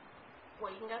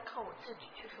我应该靠我自己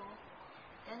去生活。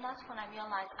 Then that's when I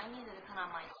realized I needed to depend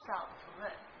on myself to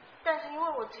live. 但是因为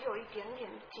我只有一点点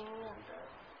经验的，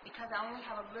 Because I only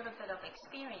have a little bit of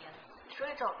experience, 所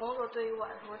以找工作对于我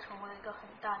来说成为了一个很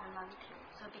大的难题。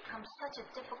 so it becomes such a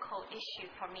difficult issue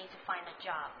for me to find a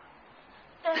job.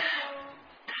 但是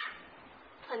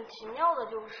很奇妙的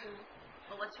就是，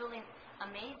 But what's really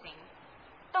amazing,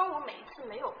 当我每一次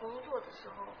没有工作的时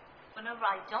候， whenever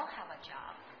I don't have a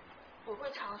job, 我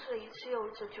会尝试一次又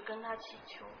一次去跟他祈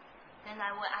求。 then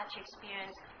I will actually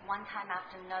experience one time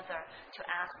after another to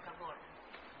ask the Lord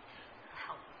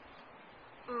help.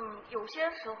 有些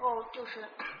时候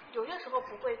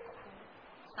不会哭，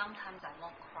 Sometimes I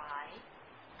won't cry,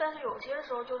 但是有些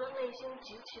时候就是内心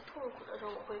极其痛苦的时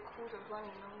候，我会哭着说：“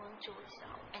你能不能救一下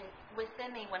我？” and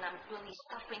within me, when I'm really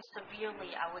suffering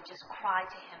severely, I would just cry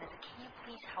to Him and say, "Can you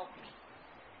please help me?"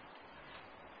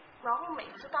 然后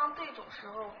每次当这种时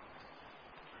候，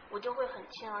我就会很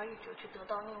轻而易举去得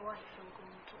到另外一份工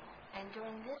作。 And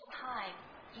during this time,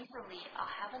 easily I'll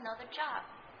have another job.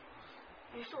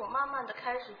 于是我慢慢的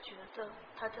开始觉得，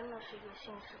他真的是一个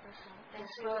信实的神，也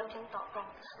是一个听祷告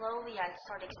的神。 Slowly, I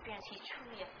started experiencing He's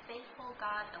truly a faithful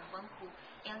God and one who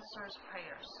answers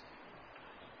prayers.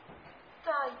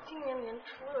 在今年年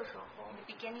初的时候， In the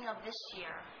beginning of this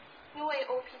year, 因为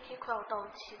OPT 快要到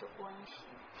期的关系，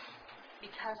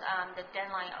 because the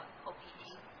deadline of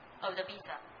OPT, of the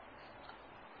visa,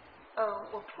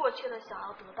 我迫切的想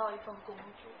要得到一份工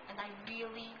作， and I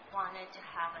really wanted to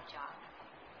have a job.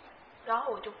 然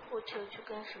后我就迫切的去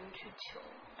跟神去求，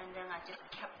 And then I just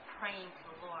kept praying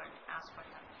to the Lord, ask for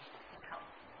His help.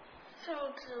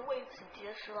 甚至为此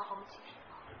节食了好几天。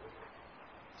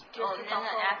节 Oh, 食 and 祷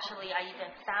then 告， actually I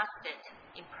even fasted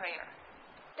in prayer.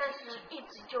 但是一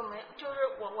直就没有，就是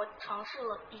我尝试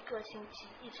了1个星期，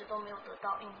一直都没有得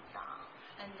到应答。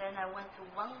 And then I went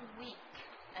through 1 week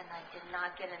and I did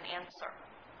not get an answer.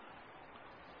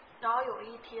 然后有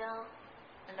一天，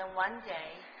 And then one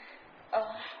day,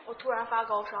 我突然发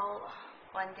高烧了，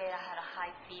 one day I had a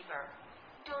high fever.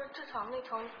 就是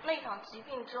那场疾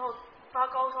病之后发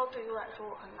高烧，对于我来说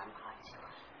我很难爬起来。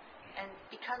 And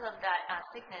because of that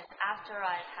sickness, after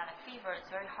I had a fever, it's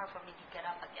very hard for me to get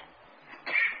up again.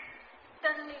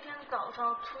 但是那天早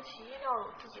上出其意料的，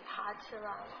我自己爬起来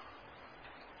了。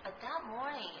 But that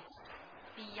morning, it's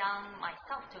beyond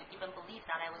myself to even believe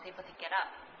that I was able to get up.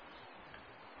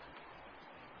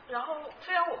 然后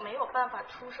虽然我没有办法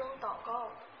出声祷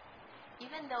告，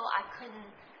 Even though I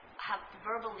couldn't have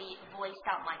verbally voiced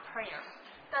out my prayer,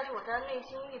 但是我在内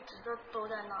心一直都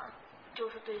在那儿，就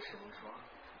是对神说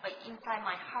but inside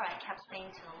my heart I kept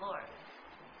saying to the Lord,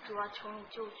 主啊，求你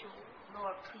救救我。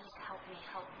 Lord, please help me,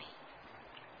 help me.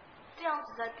 这样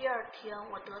子在第2天，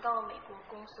我得到了美国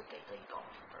公司给的一个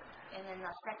offer。 And then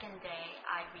the second day,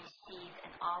 I received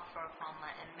an offer from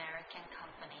an American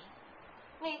company.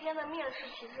 那天的面试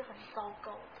其实很糟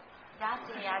糕的， That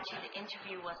day, actually, the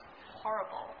interview was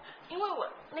horrible 因为我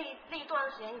那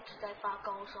段时间一直在发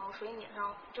高烧，所以脸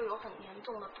上就有很严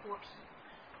重的脱皮。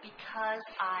 because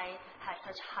I had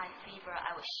such high fever.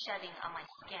 I was shedding on my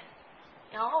skin.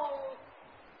 然后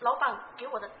老板给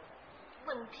我的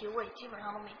问题我也基本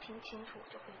上都没听清楚，我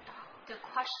就回答。 The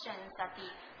questions that the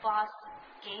boss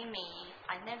gave me,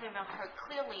 I never even heard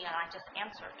clearly, and I just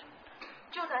answered.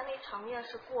 就在那场面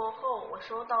试过后，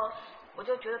我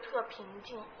就觉得特平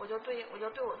静，我就对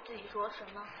我自己说，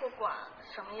神呢，不管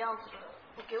什么样子的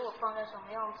你给我放在什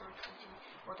么样子的处境，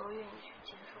我都愿意去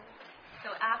接受。 So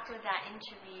after that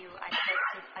interview,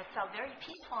 I felt very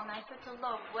peaceful, and I said to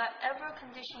Lord, whatever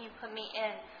condition you put me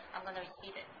in, I'm going to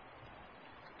receive it.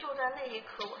 就在那一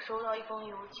刻，我收到一封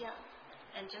邮件，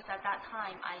 And just at that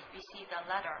time, I received a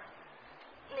letter,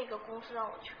 那个公司让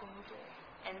我去工作，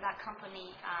 and that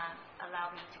company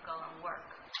allowed me to go and work.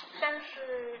 但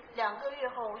是2个月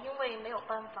后，因为没有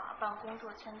办法办工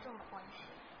作签证的关系，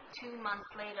 2 months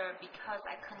later, because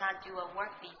I could not do a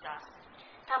work visa,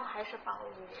 他们还是把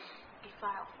我给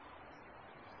fire。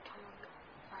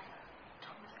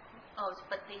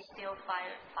 but they still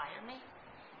fired me.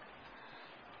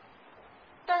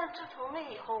 但是自从那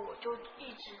以后，我就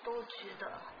一直都觉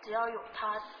得，只要有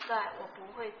他在，我不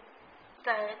会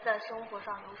在生活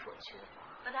上有所缺乏。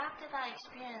 But after that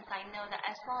experience, I know that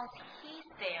as long as he's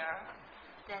there,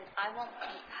 then I won't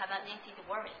have anything to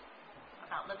worry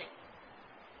about living.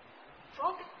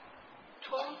 所以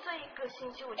从这个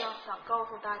信息，我就想告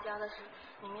诉大家的是，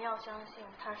你们要相信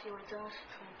他是一位真实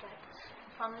存在的神。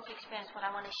 From this experience, what I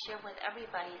want to share with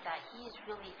everybody is that he is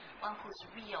really one who's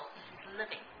real, he's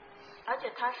living. 而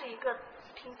且他是一个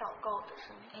听祷告的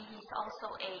神。 And he's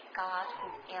also a God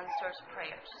who answers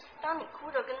prayers. 当你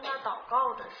哭着跟他祷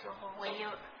告的时候， When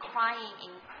you're crying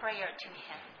in prayer to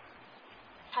him,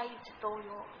 他一直都与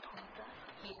我们同在。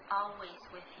 he's always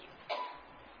with you.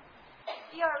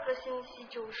 第二个信息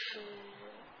就是，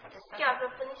第二个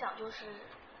分享就是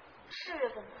4月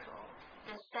份的时候，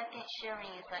 The second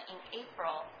sharing is that in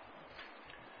April,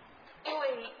 因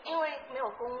为没有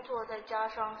工作，再加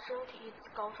上身体一直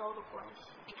高烧的关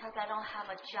系， because I don't have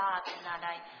a job and that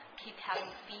I keep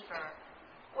having fever,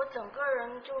 我整个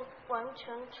人就完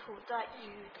全处在抑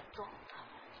郁的状态。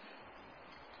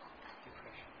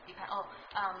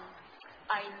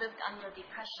 I lived under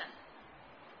depression.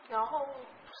 然后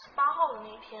18号的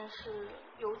那天是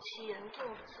尤其严重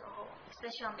的时候，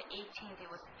 Especially on the 18th, it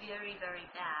was very, very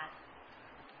bad.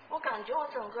 我感觉我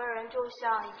整个人就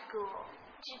像一个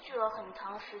积聚了很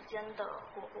长时间的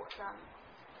活火山。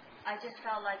 I just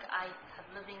felt like I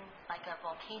had living like a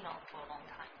volcano for a long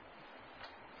time.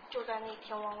 就在那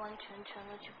天完完全全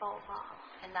的去爆发了，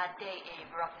 And that day it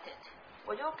erupted.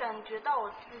 我就感觉到我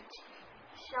自己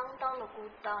相当的孤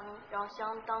单，然后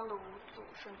相当的无助，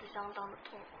甚至相当的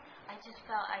痛苦。 I just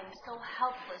felt I'm so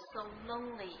helpless, so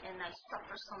lonely, and I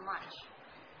suffer so much.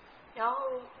 然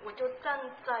后我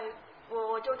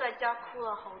就在家哭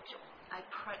了好久， I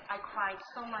cried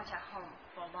so much at home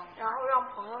for a long 然 time. 后让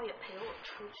朋友也陪我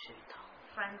出去一趟。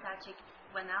 Friends actually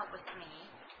went out with me.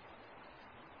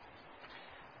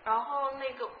 然后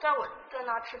在我在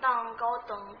那吃蛋糕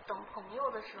等朋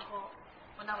友的时候，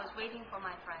 When I was waiting for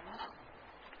my friends,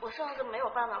 我甚至没有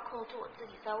办法控制我自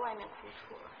己在外面哭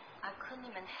出来。 I couldn't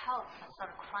even help. I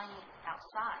started crying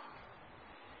outside.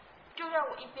 就在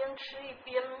我一边吃一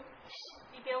边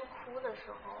哭的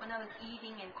时候， When I was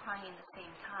eating and crying at the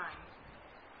same time,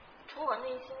 从我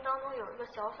内心当中有一个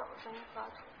小小的声音发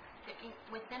出：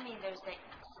 within me there's a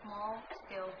small,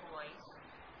 still voice.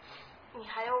 你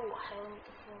还有我，还有你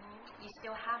的父母。 You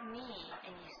still have me,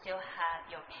 and you still have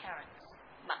your parents.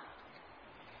 But,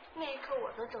 那一刻，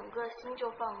我的整个心就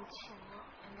放晴了。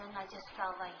 and then I just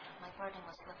felt like my burden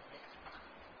was lifted.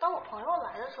 当我朋友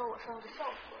来的时候，我甚至笑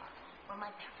出来， When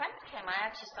my friends came, I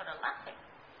actually started laughing.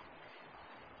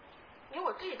 因为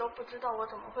我自己都不知道我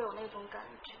怎么会有那种感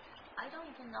觉。 I don't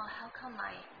even know how come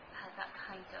I had that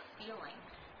kind of feeling.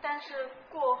 但是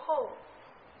过后，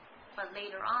 But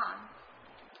later on,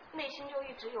 内心就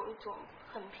一直有一种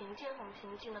很平静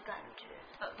的感觉。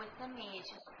 but within me is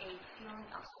just a feeling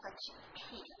of such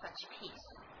peace.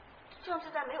 甚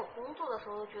至在没有工作的时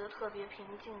候，都觉得特别平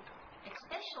静的。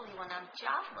 Especially when I'm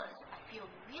jobless, I feel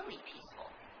really peaceful.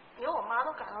 连我妈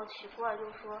都感到奇怪，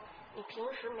就说你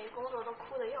平时没工作都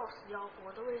哭得要死要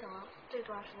活的，为什么这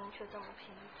段时间却这么平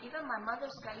静？ Even my mother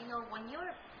said, when you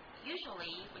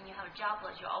have a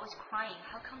jobless, you're always crying.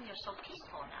 How come you're so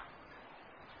peaceful now?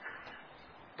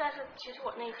 但是其实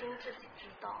我内心自己知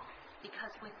道，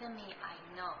 Because within me, I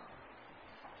know.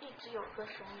 一直有个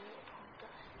神与我同在，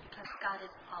 Because God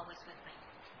is always with me.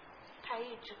 他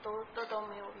一直都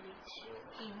没有离弃我。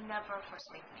 He never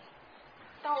forsake me.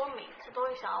 当我每次都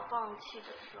会想要放弃的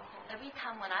时候， Every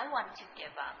time when I want to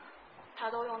give up,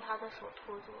 他都用他的手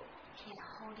托住我。 He's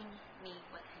holding me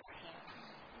with His hand.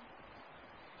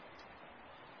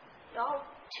 然后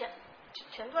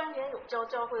前段时间有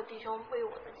教会的弟兄为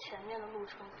我的前面的路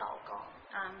程祷告。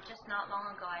 Just not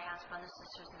long ago, I asked one of the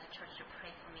sisters in the church to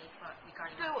pray for me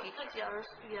regarding 对 my 我 future. 自己而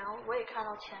言，我也看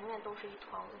到前面都是一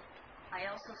团雾， I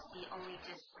also see only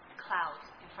just clouds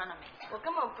in front of me. 我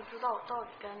根本不知道我到底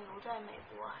该留在美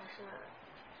国还是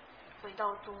回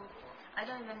到中国。I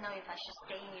don't even know if I should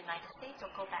stay in the United States or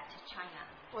go back to China.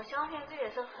 我相信这也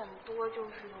是很多就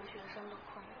是留学生的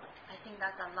困扰。I think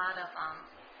that's a lot of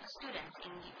students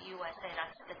in the USA.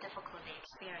 That's the difficulty they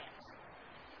experience.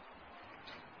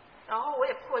 然后我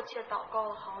也迫切祷告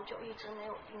了好久，一直没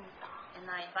有应答。And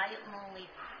I violently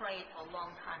prayed for a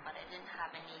long time, but I didn't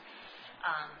have any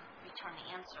returning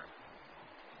answer.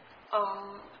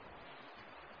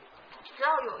 直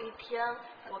到有一天，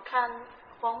我看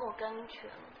荒漠甘泉，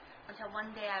 Until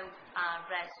one day I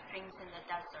read Streams in the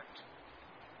Desert.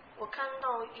 我看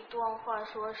到一段话，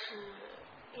说是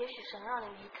也许神让你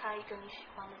离开一个你喜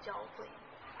欢的教会。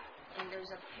And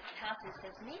there's a passage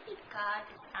that says maybe God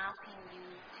is asking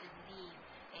you to leave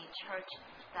a church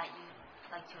that you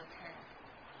like to attend.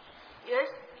 也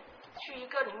去一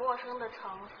个你陌生的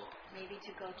场所， Maybe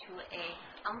to go to a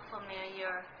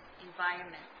unfamiliar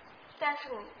environment. 但是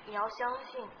你要相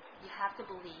信， You have to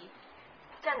believe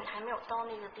在你还没有到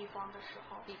那个地方的时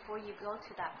候， before you go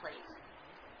to that place.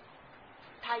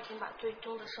 他已经把最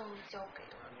终的胜利交给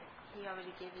了你。 He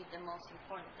already gave you the most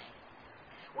important thing.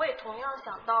 我也同样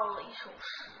想到了一首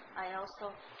诗， I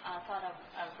also thought of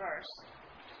a verse.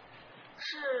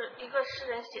 是一个诗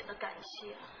人写的感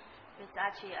谢。 It's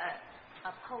actually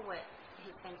a poet,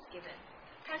 his Thanksgiving.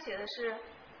 他写的是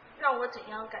让我怎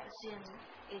样感谢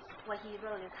你。 It's what he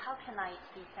wrote is how can I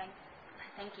be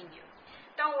thanking you?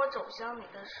 当我走向你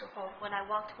的时候， When I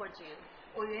walk towards you,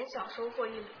 我原想收获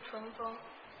一缕春风，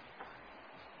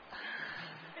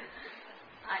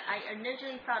 I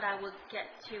initially thought I would get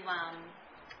to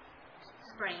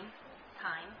spring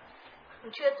time.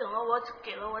 你却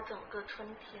给了我整个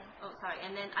春天。 Oh, sorry.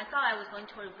 And then I thought I was going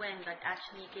toward wind, but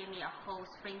actually gave me a whole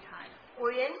springtime.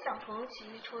 我原想同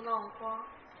其一处浪花，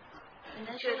你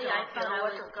却 Initially, I 给 thought 了 I 我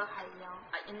was 整个海洋。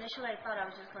 initially I thought I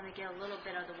was just going to get a little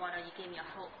bit of the water. You gave me a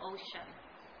whole ocean.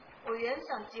 我原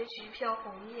想截取一片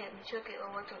红叶，你却给了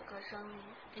我整个生命。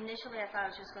 Initially, I thought I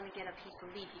was just going to get a piece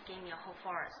of leaf. You gave me a whole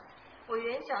forest. 我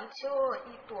原想秋我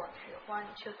一朵雪花，你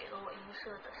却给了我映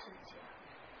射的世界。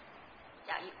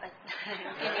 Yeah, you gave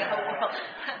me a whole world.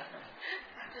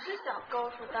 只是想告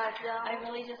诉大家， I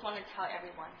really just want to tell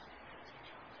everyone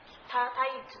他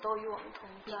一直都与我们同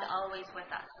He's 在。 always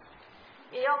with us.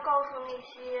 也要告诉那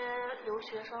些留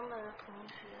学生的同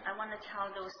学， I want to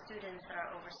tell those students that are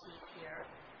overseas here,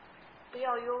 不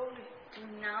要忧虑， do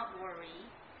not worry.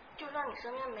 就算你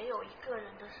身边没有一个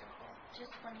人的时候，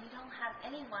 Just when you don't have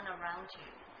anyone around you,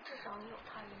 至少你有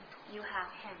他一同。 you have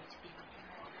Him to be with you.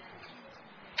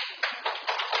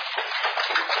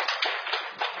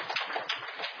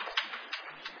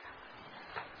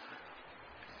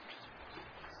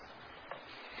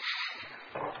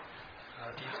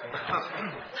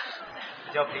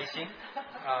 叫培新。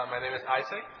My name is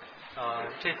Isaac.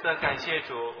 这次感谢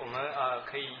主，我们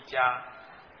可以一家，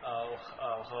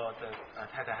我和我的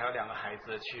太太还有2个孩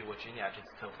子去Virginia这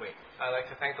次特会。 I'd like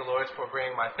to thank the Lord for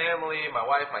bringing my family, my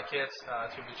wife, my kids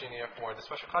to Virginia for the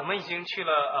special 我们 conference. 已经去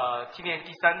了今年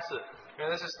第3次。 And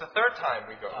this is the third time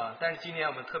we go. 但是今年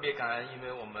我们特别感恩，因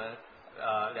为我们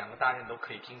2个大人都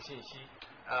可以听信息。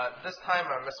 This time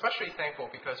I'm especially thankful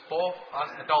because both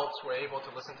us adults were able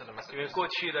to listen to the 因为 messages. 过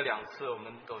去的2次我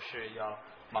们都是要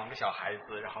忙着小孩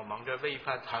子，然后忙着喂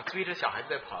饭，好像追着小孩子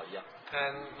在跑一样。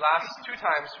 And last 2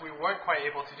 times we weren't quite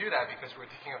able to do that because we were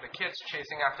thinking of the kids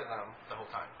chasing after them the whole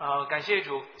time. 感谢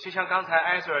主，就像刚才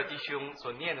艾瑟尔弟兄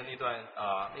所念的那段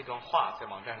话，在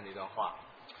网站上那段话。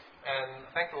 And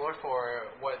thank the Lord for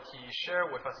what He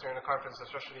shared with us during the conference,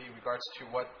 especially in regards to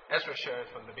what Ezra shared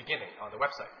from the beginning on the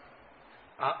website.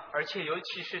 而且尤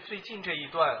其是最近这一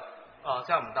段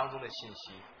在我们当中的信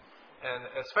息。 And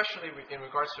especially in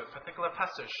regards to a particular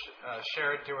passage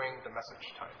shared during the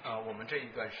message time. 我们这一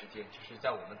段时间就是在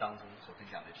我们当中所分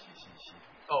享的这些信息。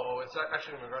 Oh, it's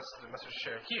actually in regards to the message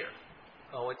shared here.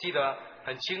 我记得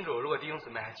很清楚，如果弟兄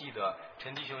姊妹还记得，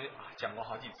陈弟兄讲过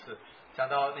好几次，讲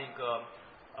到那个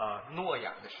诺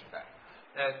亚的时代。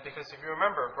 And because if you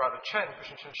remember, Brother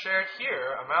Christian Chen shared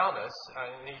here among us,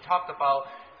 and he talked about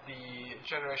the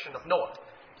generation of Noah.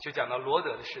 就讲到罗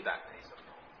德的时代。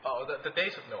 Oh, the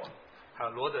days of Noah. 还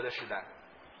有罗德的时代。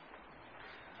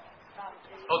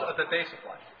 Oh, the days of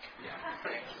what?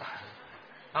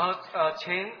 然后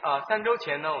3周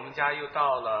前呢，我们家又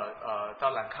到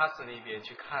兰卡斯那边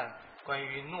去看关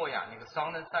于诺亚那个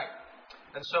Sound and Sight。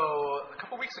 And so a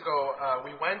couple weeks ago,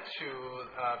 we went to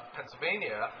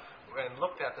Pennsylvania and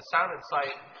looked at the Sound and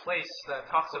Sight place that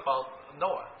talks about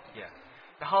Noah. Yeah.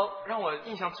 然后让我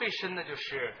印象最深的就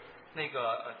是那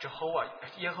个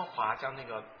耶和华将那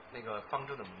个方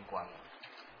舟的门关了。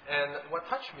 And what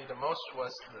touched me the most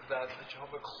was that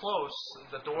Jehovah closed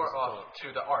the door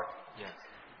to the ark. Yes.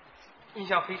 印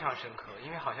象非常深刻，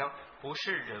因为好像不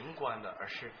是人关的，而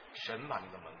是神把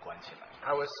那个门关起来。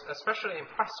I was especially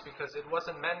impressed because it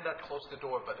wasn't men that closed the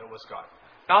door, but it was God.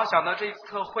 然后想到这一次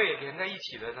特会连在一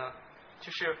起的呢，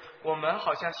就是我们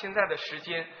好像现在的时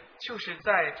间就是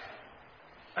在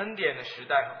恩典的时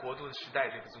代和国度的时代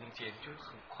这个中间，就是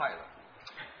很快乐。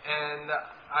And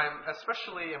I'm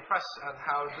especially impressed on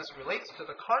how this relates to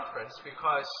the conference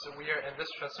because we are in this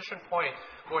transition point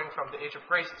going from the age of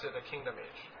grace to the kingdom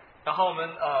age. 然后我们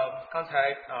刚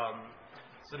才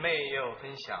姊妹也有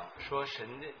分享说神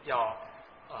要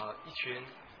一群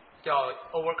要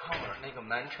overcomer 那个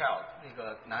man child 那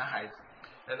个男孩子。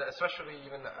And especially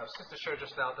even Sister shared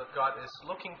just now that God is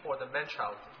looking for the man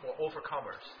child, for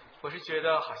overcomers. 我是觉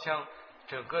得好像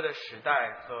整个的时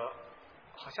代和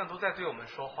好像都在对我们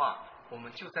说话，我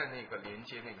们就在那个连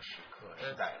接那个时刻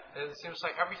时代。And it seems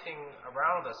like everything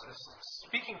around us is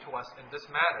speaking to us in this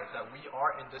manner that we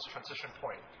are in this transition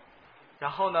point. 然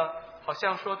后呢，好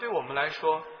像说对我们来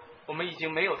说，我们已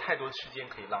经没有太多时间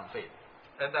可以浪费。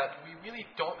And that we really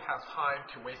don't have time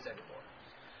to waste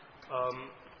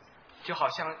anymore. 就好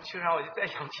像就让我就再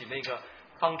想起那个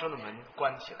方舟的门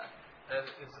关起来。And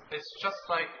it's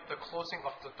just like the closing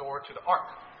of the door to the ark.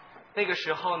 那个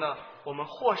时候呢，我们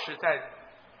或是在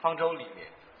方舟里面，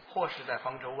或是在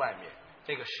方舟外面，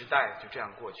那个时代就这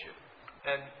样过去了。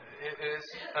And it is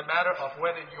a matter of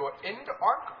whether you're in the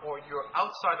ark or you're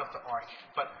outside of the ark,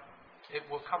 but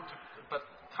but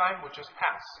time will just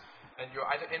pass, and you're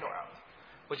either in or out.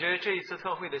 我觉得这一次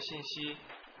特会的信息，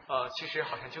其实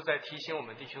好像就在提醒我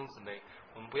们弟兄姊妹，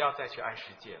我们不要再去爱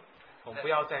世界了，我们不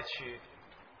要再去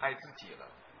爱自己了，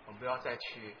我们不要再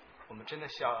去，我们真的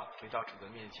是要回到主的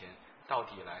面前，到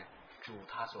底来主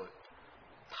他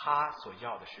所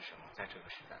要的是什么，在这个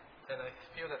时代。And I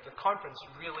feel that the conference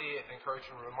really encouraged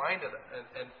and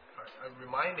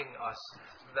reminding us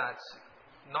that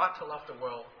not to love the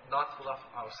world, not to love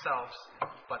ourselves,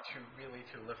 but to really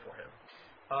to live for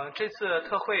Him. 这次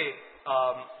特会，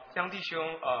江弟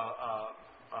兄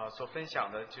所分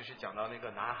享的就是讲到那个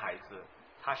男孩子，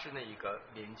他是那一个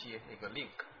连接那个 link，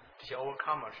 这些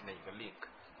overcomer 是那一个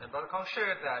link。And Brother Kong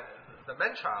shared that the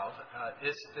man child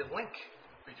is the link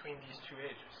between these two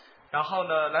ages. 然后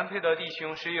呢，兰佩德弟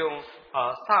兄是用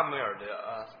萨母尔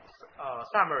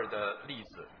的例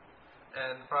子。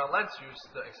And Brother Lentz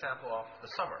used the example of the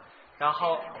summer. 然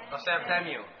后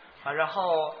Samuel 然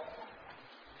后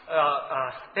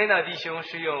Dana 弟兄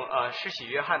是用施洗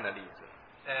约翰的例子。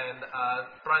And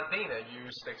Brother Dana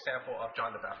used the example of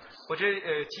John the Baptist. 我记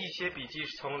一些笔记，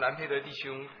从兰佩德弟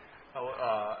兄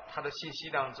他的信息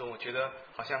当中，我觉得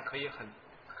好像可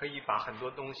以把很多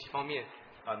东西方面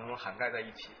能涵盖在一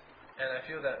起。And I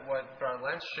feel that what Brother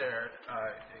Lentz shared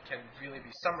can really be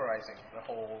summarizing the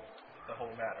whole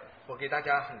matter. 我给大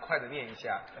家很快的念一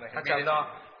下。他讲到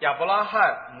亚伯拉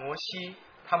罕、摩西，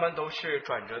他们都是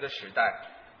转折的时代，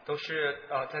都是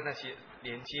在那些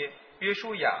连接。约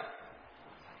书亚、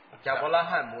亚伯拉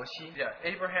罕、摩西。Yeah,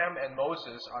 Abraham and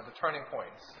Moses are the turning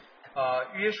points.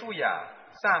 约书亚、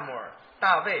撒母耳、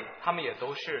大卫，他们也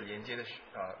都是连接的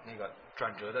那个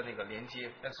转折的那个连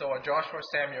接。And so are Joshua,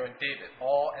 Samuel, and David,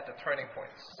 all at the turning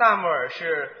points. 撒母耳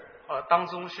是当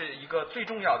中是一个最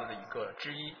重要的一个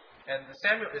之一。And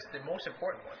Samuel is the most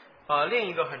important one. 另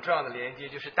一个很重要的连接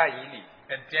就是但以理。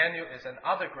And Daniel is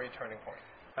another great turning point.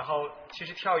 然后其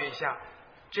实跳跃一下，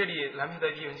这里兰佩德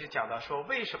弟兄就讲到说，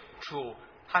为什么主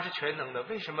他是全能的，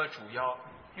为什么主要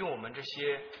用我们这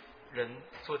些人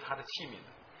做他的器皿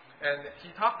呢？ And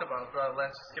he talked about,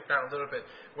 let's skip down a little bit,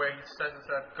 where he says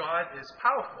that God is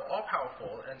powerful, all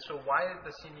powerful, and so why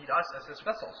does he need us as his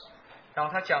vessels? 然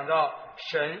后他讲到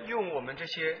神用我们这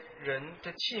些人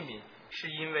的器皿，是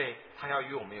因为他要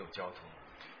与我们有交通。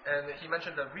And he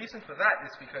mentioned the reason for that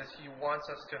is because he wants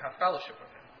us to have fellowship with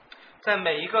him. 在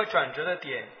每一个转折的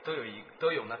点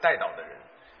都有那带导的人。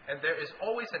And there is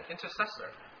always an intercessor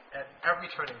at every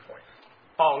turning point.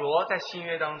 保罗在新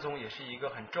约当中也是一个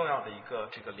很重要的一个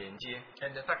这个连接。And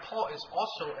in fact, Paul is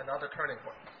also another turning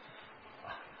point.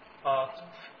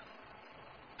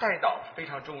 带导非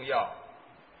常重要。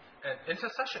And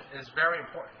intercession is very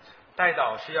important. 带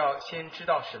导是要先知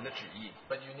道神的旨意。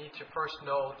But you need to first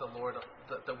know the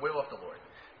will of the Lord.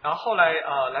 然后后来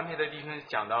兰培的弟兄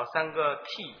讲到3个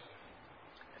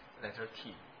T，letter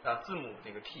T， 字母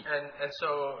那个 T。And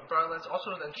so Brother Lentz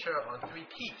also then share on 3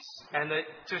 T's. And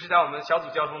就是在我们小组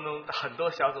交通中，很多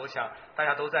小组，我想大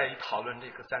家都在讨论这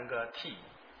个3个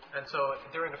T。And so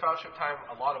during the fellowship time,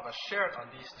 a lot of us shared on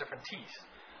these different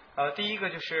T's. 第一个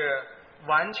就是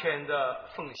完全的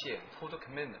奉献 ，total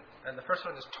commitment。And the first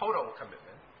one is total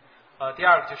commitment. 第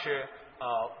二个就是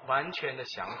完全的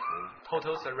降服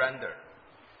 ，total surrender。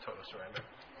 Total surrender.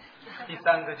 第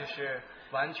三个就是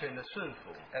完全的顺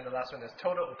服。 And the last one is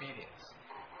total obedience.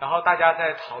 然后大家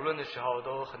在讨论的时候，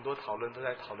很多讨论都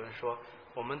在讨论说，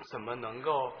我们怎么能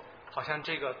够好像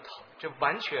这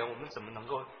完全，我们怎么能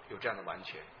够有这样的完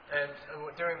全？ And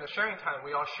during the sharing time,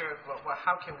 we all shared,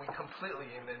 how can we completely,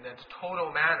 in a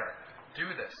total manner,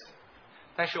 do this?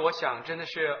 但是我想，真的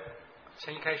是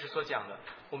像一开始所讲的，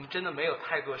我们真的没有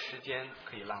太多时间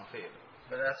可以浪费了。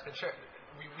 But as been shared,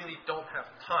 we really don't have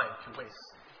time to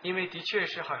waste. 因为的确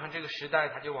是好像这个时代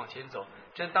它就往前走，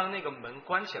真当那个门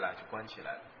关起来就关起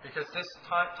来了。 Because this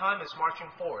time is marching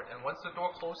forward, and once the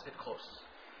door closes, it closes.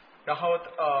 然后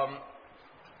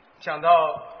讲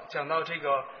到这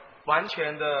个完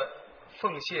全的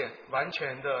奉献、完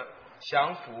全的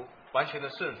降服、完全的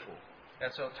顺服。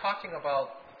 And so talking about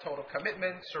total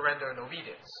commitment, surrender, and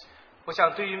obedience. 我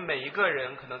想对于每一个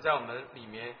人，可能在我们里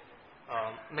面，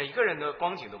每一个人的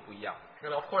光景都不一样。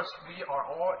 And of course, we are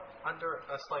all under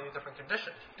a slightly different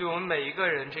condition. 对我们每一个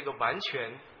人，这个完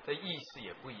全的意思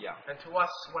也不一样。 And to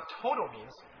us, what total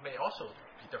means may also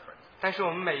be different. 但是我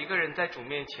们每一个人在主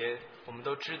面前，我们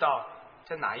都知道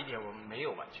在哪一点我们没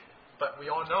有完全。 But we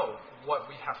all know what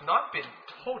we have not been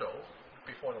total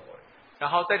before the Lord.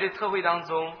 然后在这特会当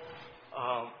中，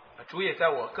主也在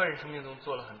我个人生命中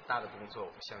做了很大的工作，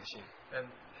我相信。 And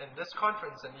in this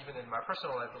conference, and even in my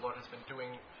personal life, the Lord has been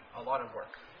doing a lot of work.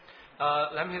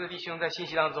 蓝培的弟兄在信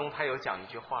息当中，他有讲一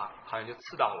句话，好像就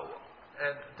刺到了我。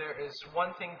 And there is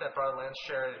one thing that Brother Lance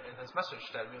shared in his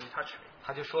message that really touched me.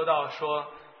 他就说到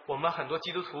我们很多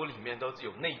基督徒里面都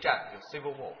有内战，有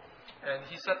civil war。 And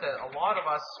he said that a lot of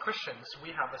us Christians,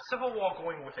 we have a civil war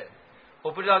going within.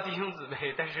 我不知道弟兄姊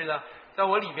妹，但是呢，在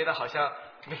我里面的好像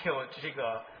没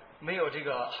有这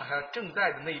个好像正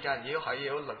在的内战，好像也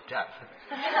有冷战。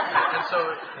And so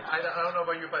I don't know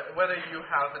about you, but whether you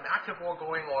have an active war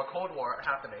going or a cold war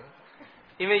happening.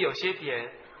 因为有些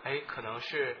点，可能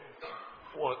是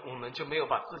我们就没有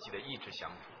把自己的意志降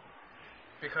服。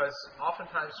 Because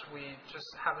oftentimes we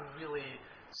just haven't really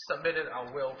submitted our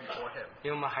will before Him.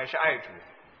 因为我们还是爱主，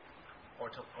 Or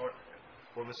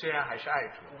我们虽然还是爱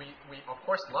主， we of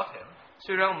course love Him,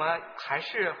 虽然我们还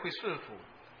是会顺服，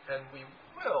 and we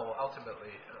will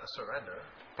ultimately surrender.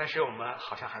 但是我们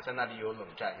好像还在那里有冷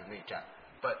战，有内战。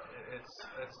 But it's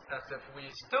as if we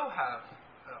still have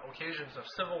occasions of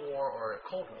civil war or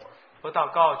cold war. 我祷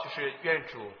告就是愿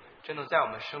主真的在我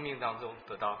们生命当中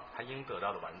得到他应得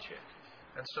到的完全。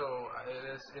 And so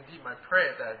it is indeed my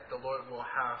prayer that the Lord will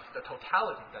have the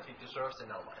totality that He deserves in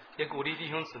our life. 也鼓励弟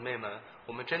兄姊妹们，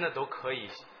我们真的都可以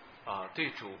对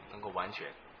主能够完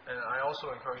全。 And I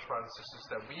also encourage brothers and sisters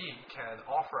that we can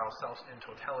offer ourselves in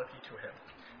totality to Him.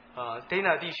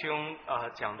 Dana 弟兄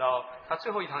讲到他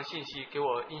最后一堂信息，给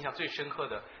我印象最深刻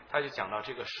的，他就讲到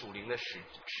这个属灵的实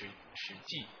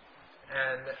际。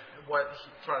 And what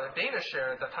Brother Dana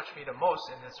shared that touched me the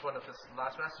most in one of his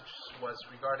last messages was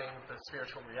regarding the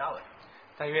spiritual reality.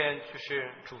 但愿就是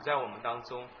主在我们当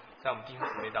中，在我们弟兄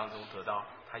姊妹当中得到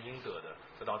他应得的，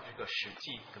得到这个实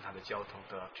际跟他的交通，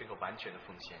得到这个完全的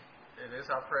奉献。 It is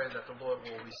our prayer that the Lord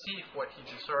will receive what He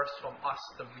deserves from us,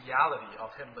 the reality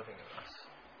of Him living in us.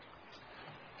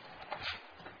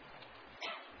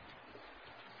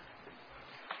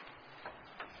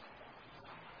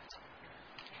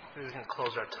 We can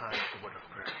close our time with a word of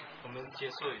prayer. 我们结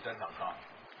束一段祷告。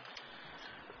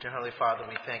 Dear Heavenly Father,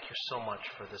 we thank you so much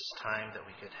for this time that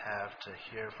we could have to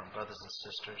hear from brothers and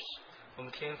sisters, 我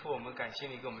们天父，我们感谢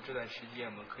你给我们这段时间，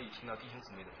我们可以听到弟兄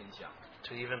姊妹的分享。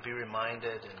 to even be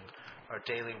reminded in our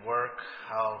daily work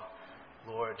how,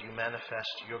 Lord, you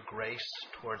manifest your grace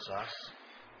towards us.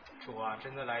 主啊，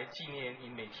真的来纪念你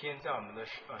每天在我们的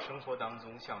生活当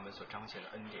中向我们所彰显的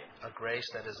恩典。 A grace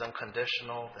that is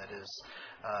unconditional, that is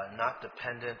not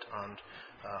dependent on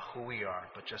who we are,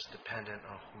 but just dependent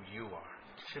on who you are.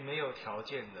 是没有条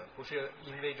件的，不是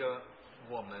因为着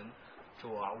我们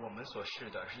主啊我们所示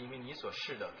的，是因为你所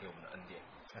示的给我们的恩典。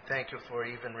 I thank you for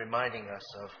even reminding us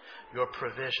of your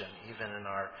provision, even in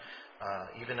our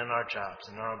jobs,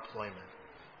 in our employment.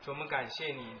 主，我们感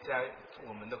谢你在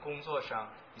我们的工作上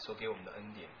你所给我们的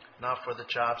恩典， Not for the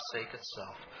job's sake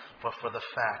itself, but for the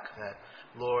fact that,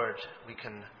 Lord, we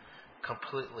can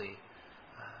completely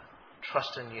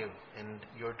trust in you, and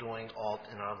you're doing all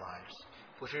in our lives.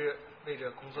 不是为着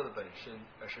工作的本身，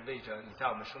而是为着你在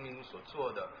我们生命中所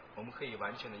做的，我们可以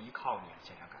完全的依靠你，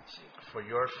献上感谢。 For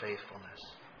your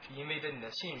faithfulness. 是因为着你的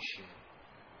信实。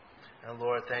 And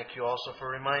Lord, thank you also for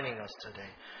reminding us today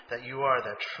that you are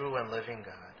that true and living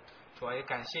God, 主啊，也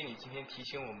感谢你今天提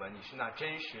醒我们，你是那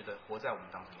真实的活在我们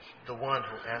当中的神， the one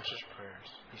who answers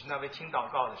prayers. 你是那位听祷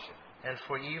告的神。and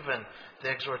for even the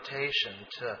exhortation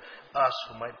to us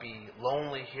who might be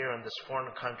lonely here in this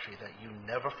foreign country that you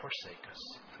never forsake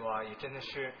us. 主啊，也真的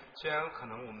是，虽然可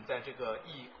能我们在这个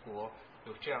异国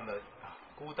有这样的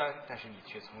孤单，但是你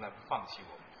却从来不放弃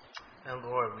我们。And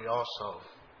Lord, we also,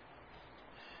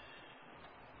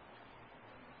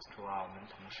 主啊，我们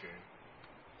同时，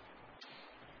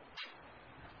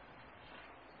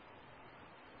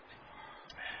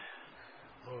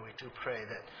 Lord, we do pray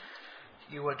that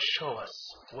you would show us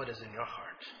what is in your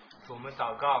heart. 主，我们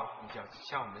祷告，你将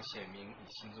向我们显明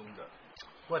你心中的，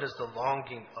 What is the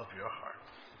longing of your heart?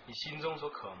 你心中所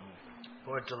渴慕。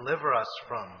 Lord, deliver us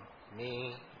from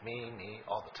me, me, me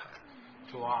all the time.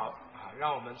 主啊，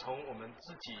让我们从我们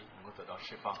自己能够得到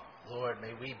释放。 Lord,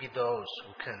 may we be those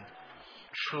who can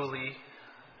truly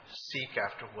seek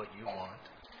after what you want.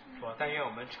 主啊，但愿我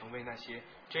们成为那些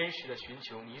真实的寻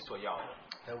求你所要的。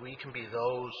 That we can be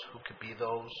those who could be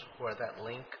those who are that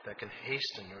link that can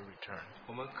hasten your return.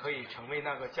 我们可以成为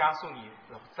那个加速你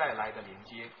再来的连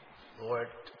接。 Lord,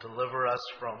 deliver us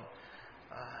from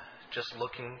just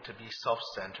looking to be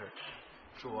self-centered.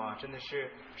 主啊，真的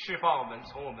是释放我们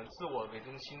从我们自我为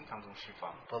中心当中释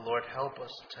放。 But Lord, help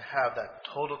us to have that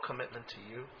total commitment to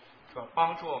you, 主啊，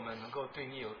帮助我们能够对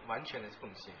你有完全的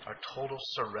奉献， our total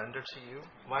surrender to you,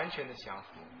 完全的降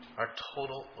服， our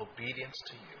total obedience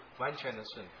to you. 完全的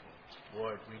顺服。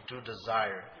 Lord, we do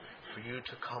desire for you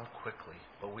to come quickly,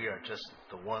 but we are just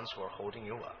the ones who are holding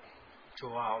you up.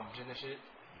 主啊，我们真的是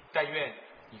但愿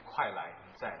你快来，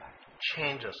你再来。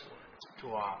 Change us, Lord.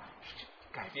 主啊，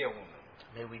改变我们。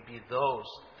 May we be those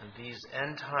in these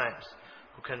end times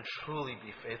who can truly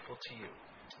be faithful to you.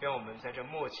 愿我们在这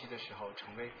末期的时候，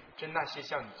成为真那些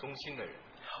向你忠心的人。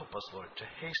 Help us, Lord, to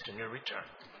hasten your return.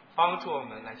 帮助我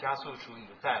们来加速出你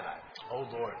的再来。 Oh,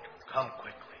 Lord, come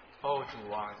quickly. 哦，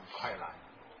主啊，你快来！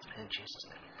 In Jesus'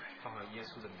 name we pray. 奉了耶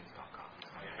稣的名祷告。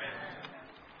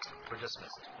 We're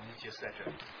dismissed. 我们就结束在这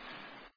里。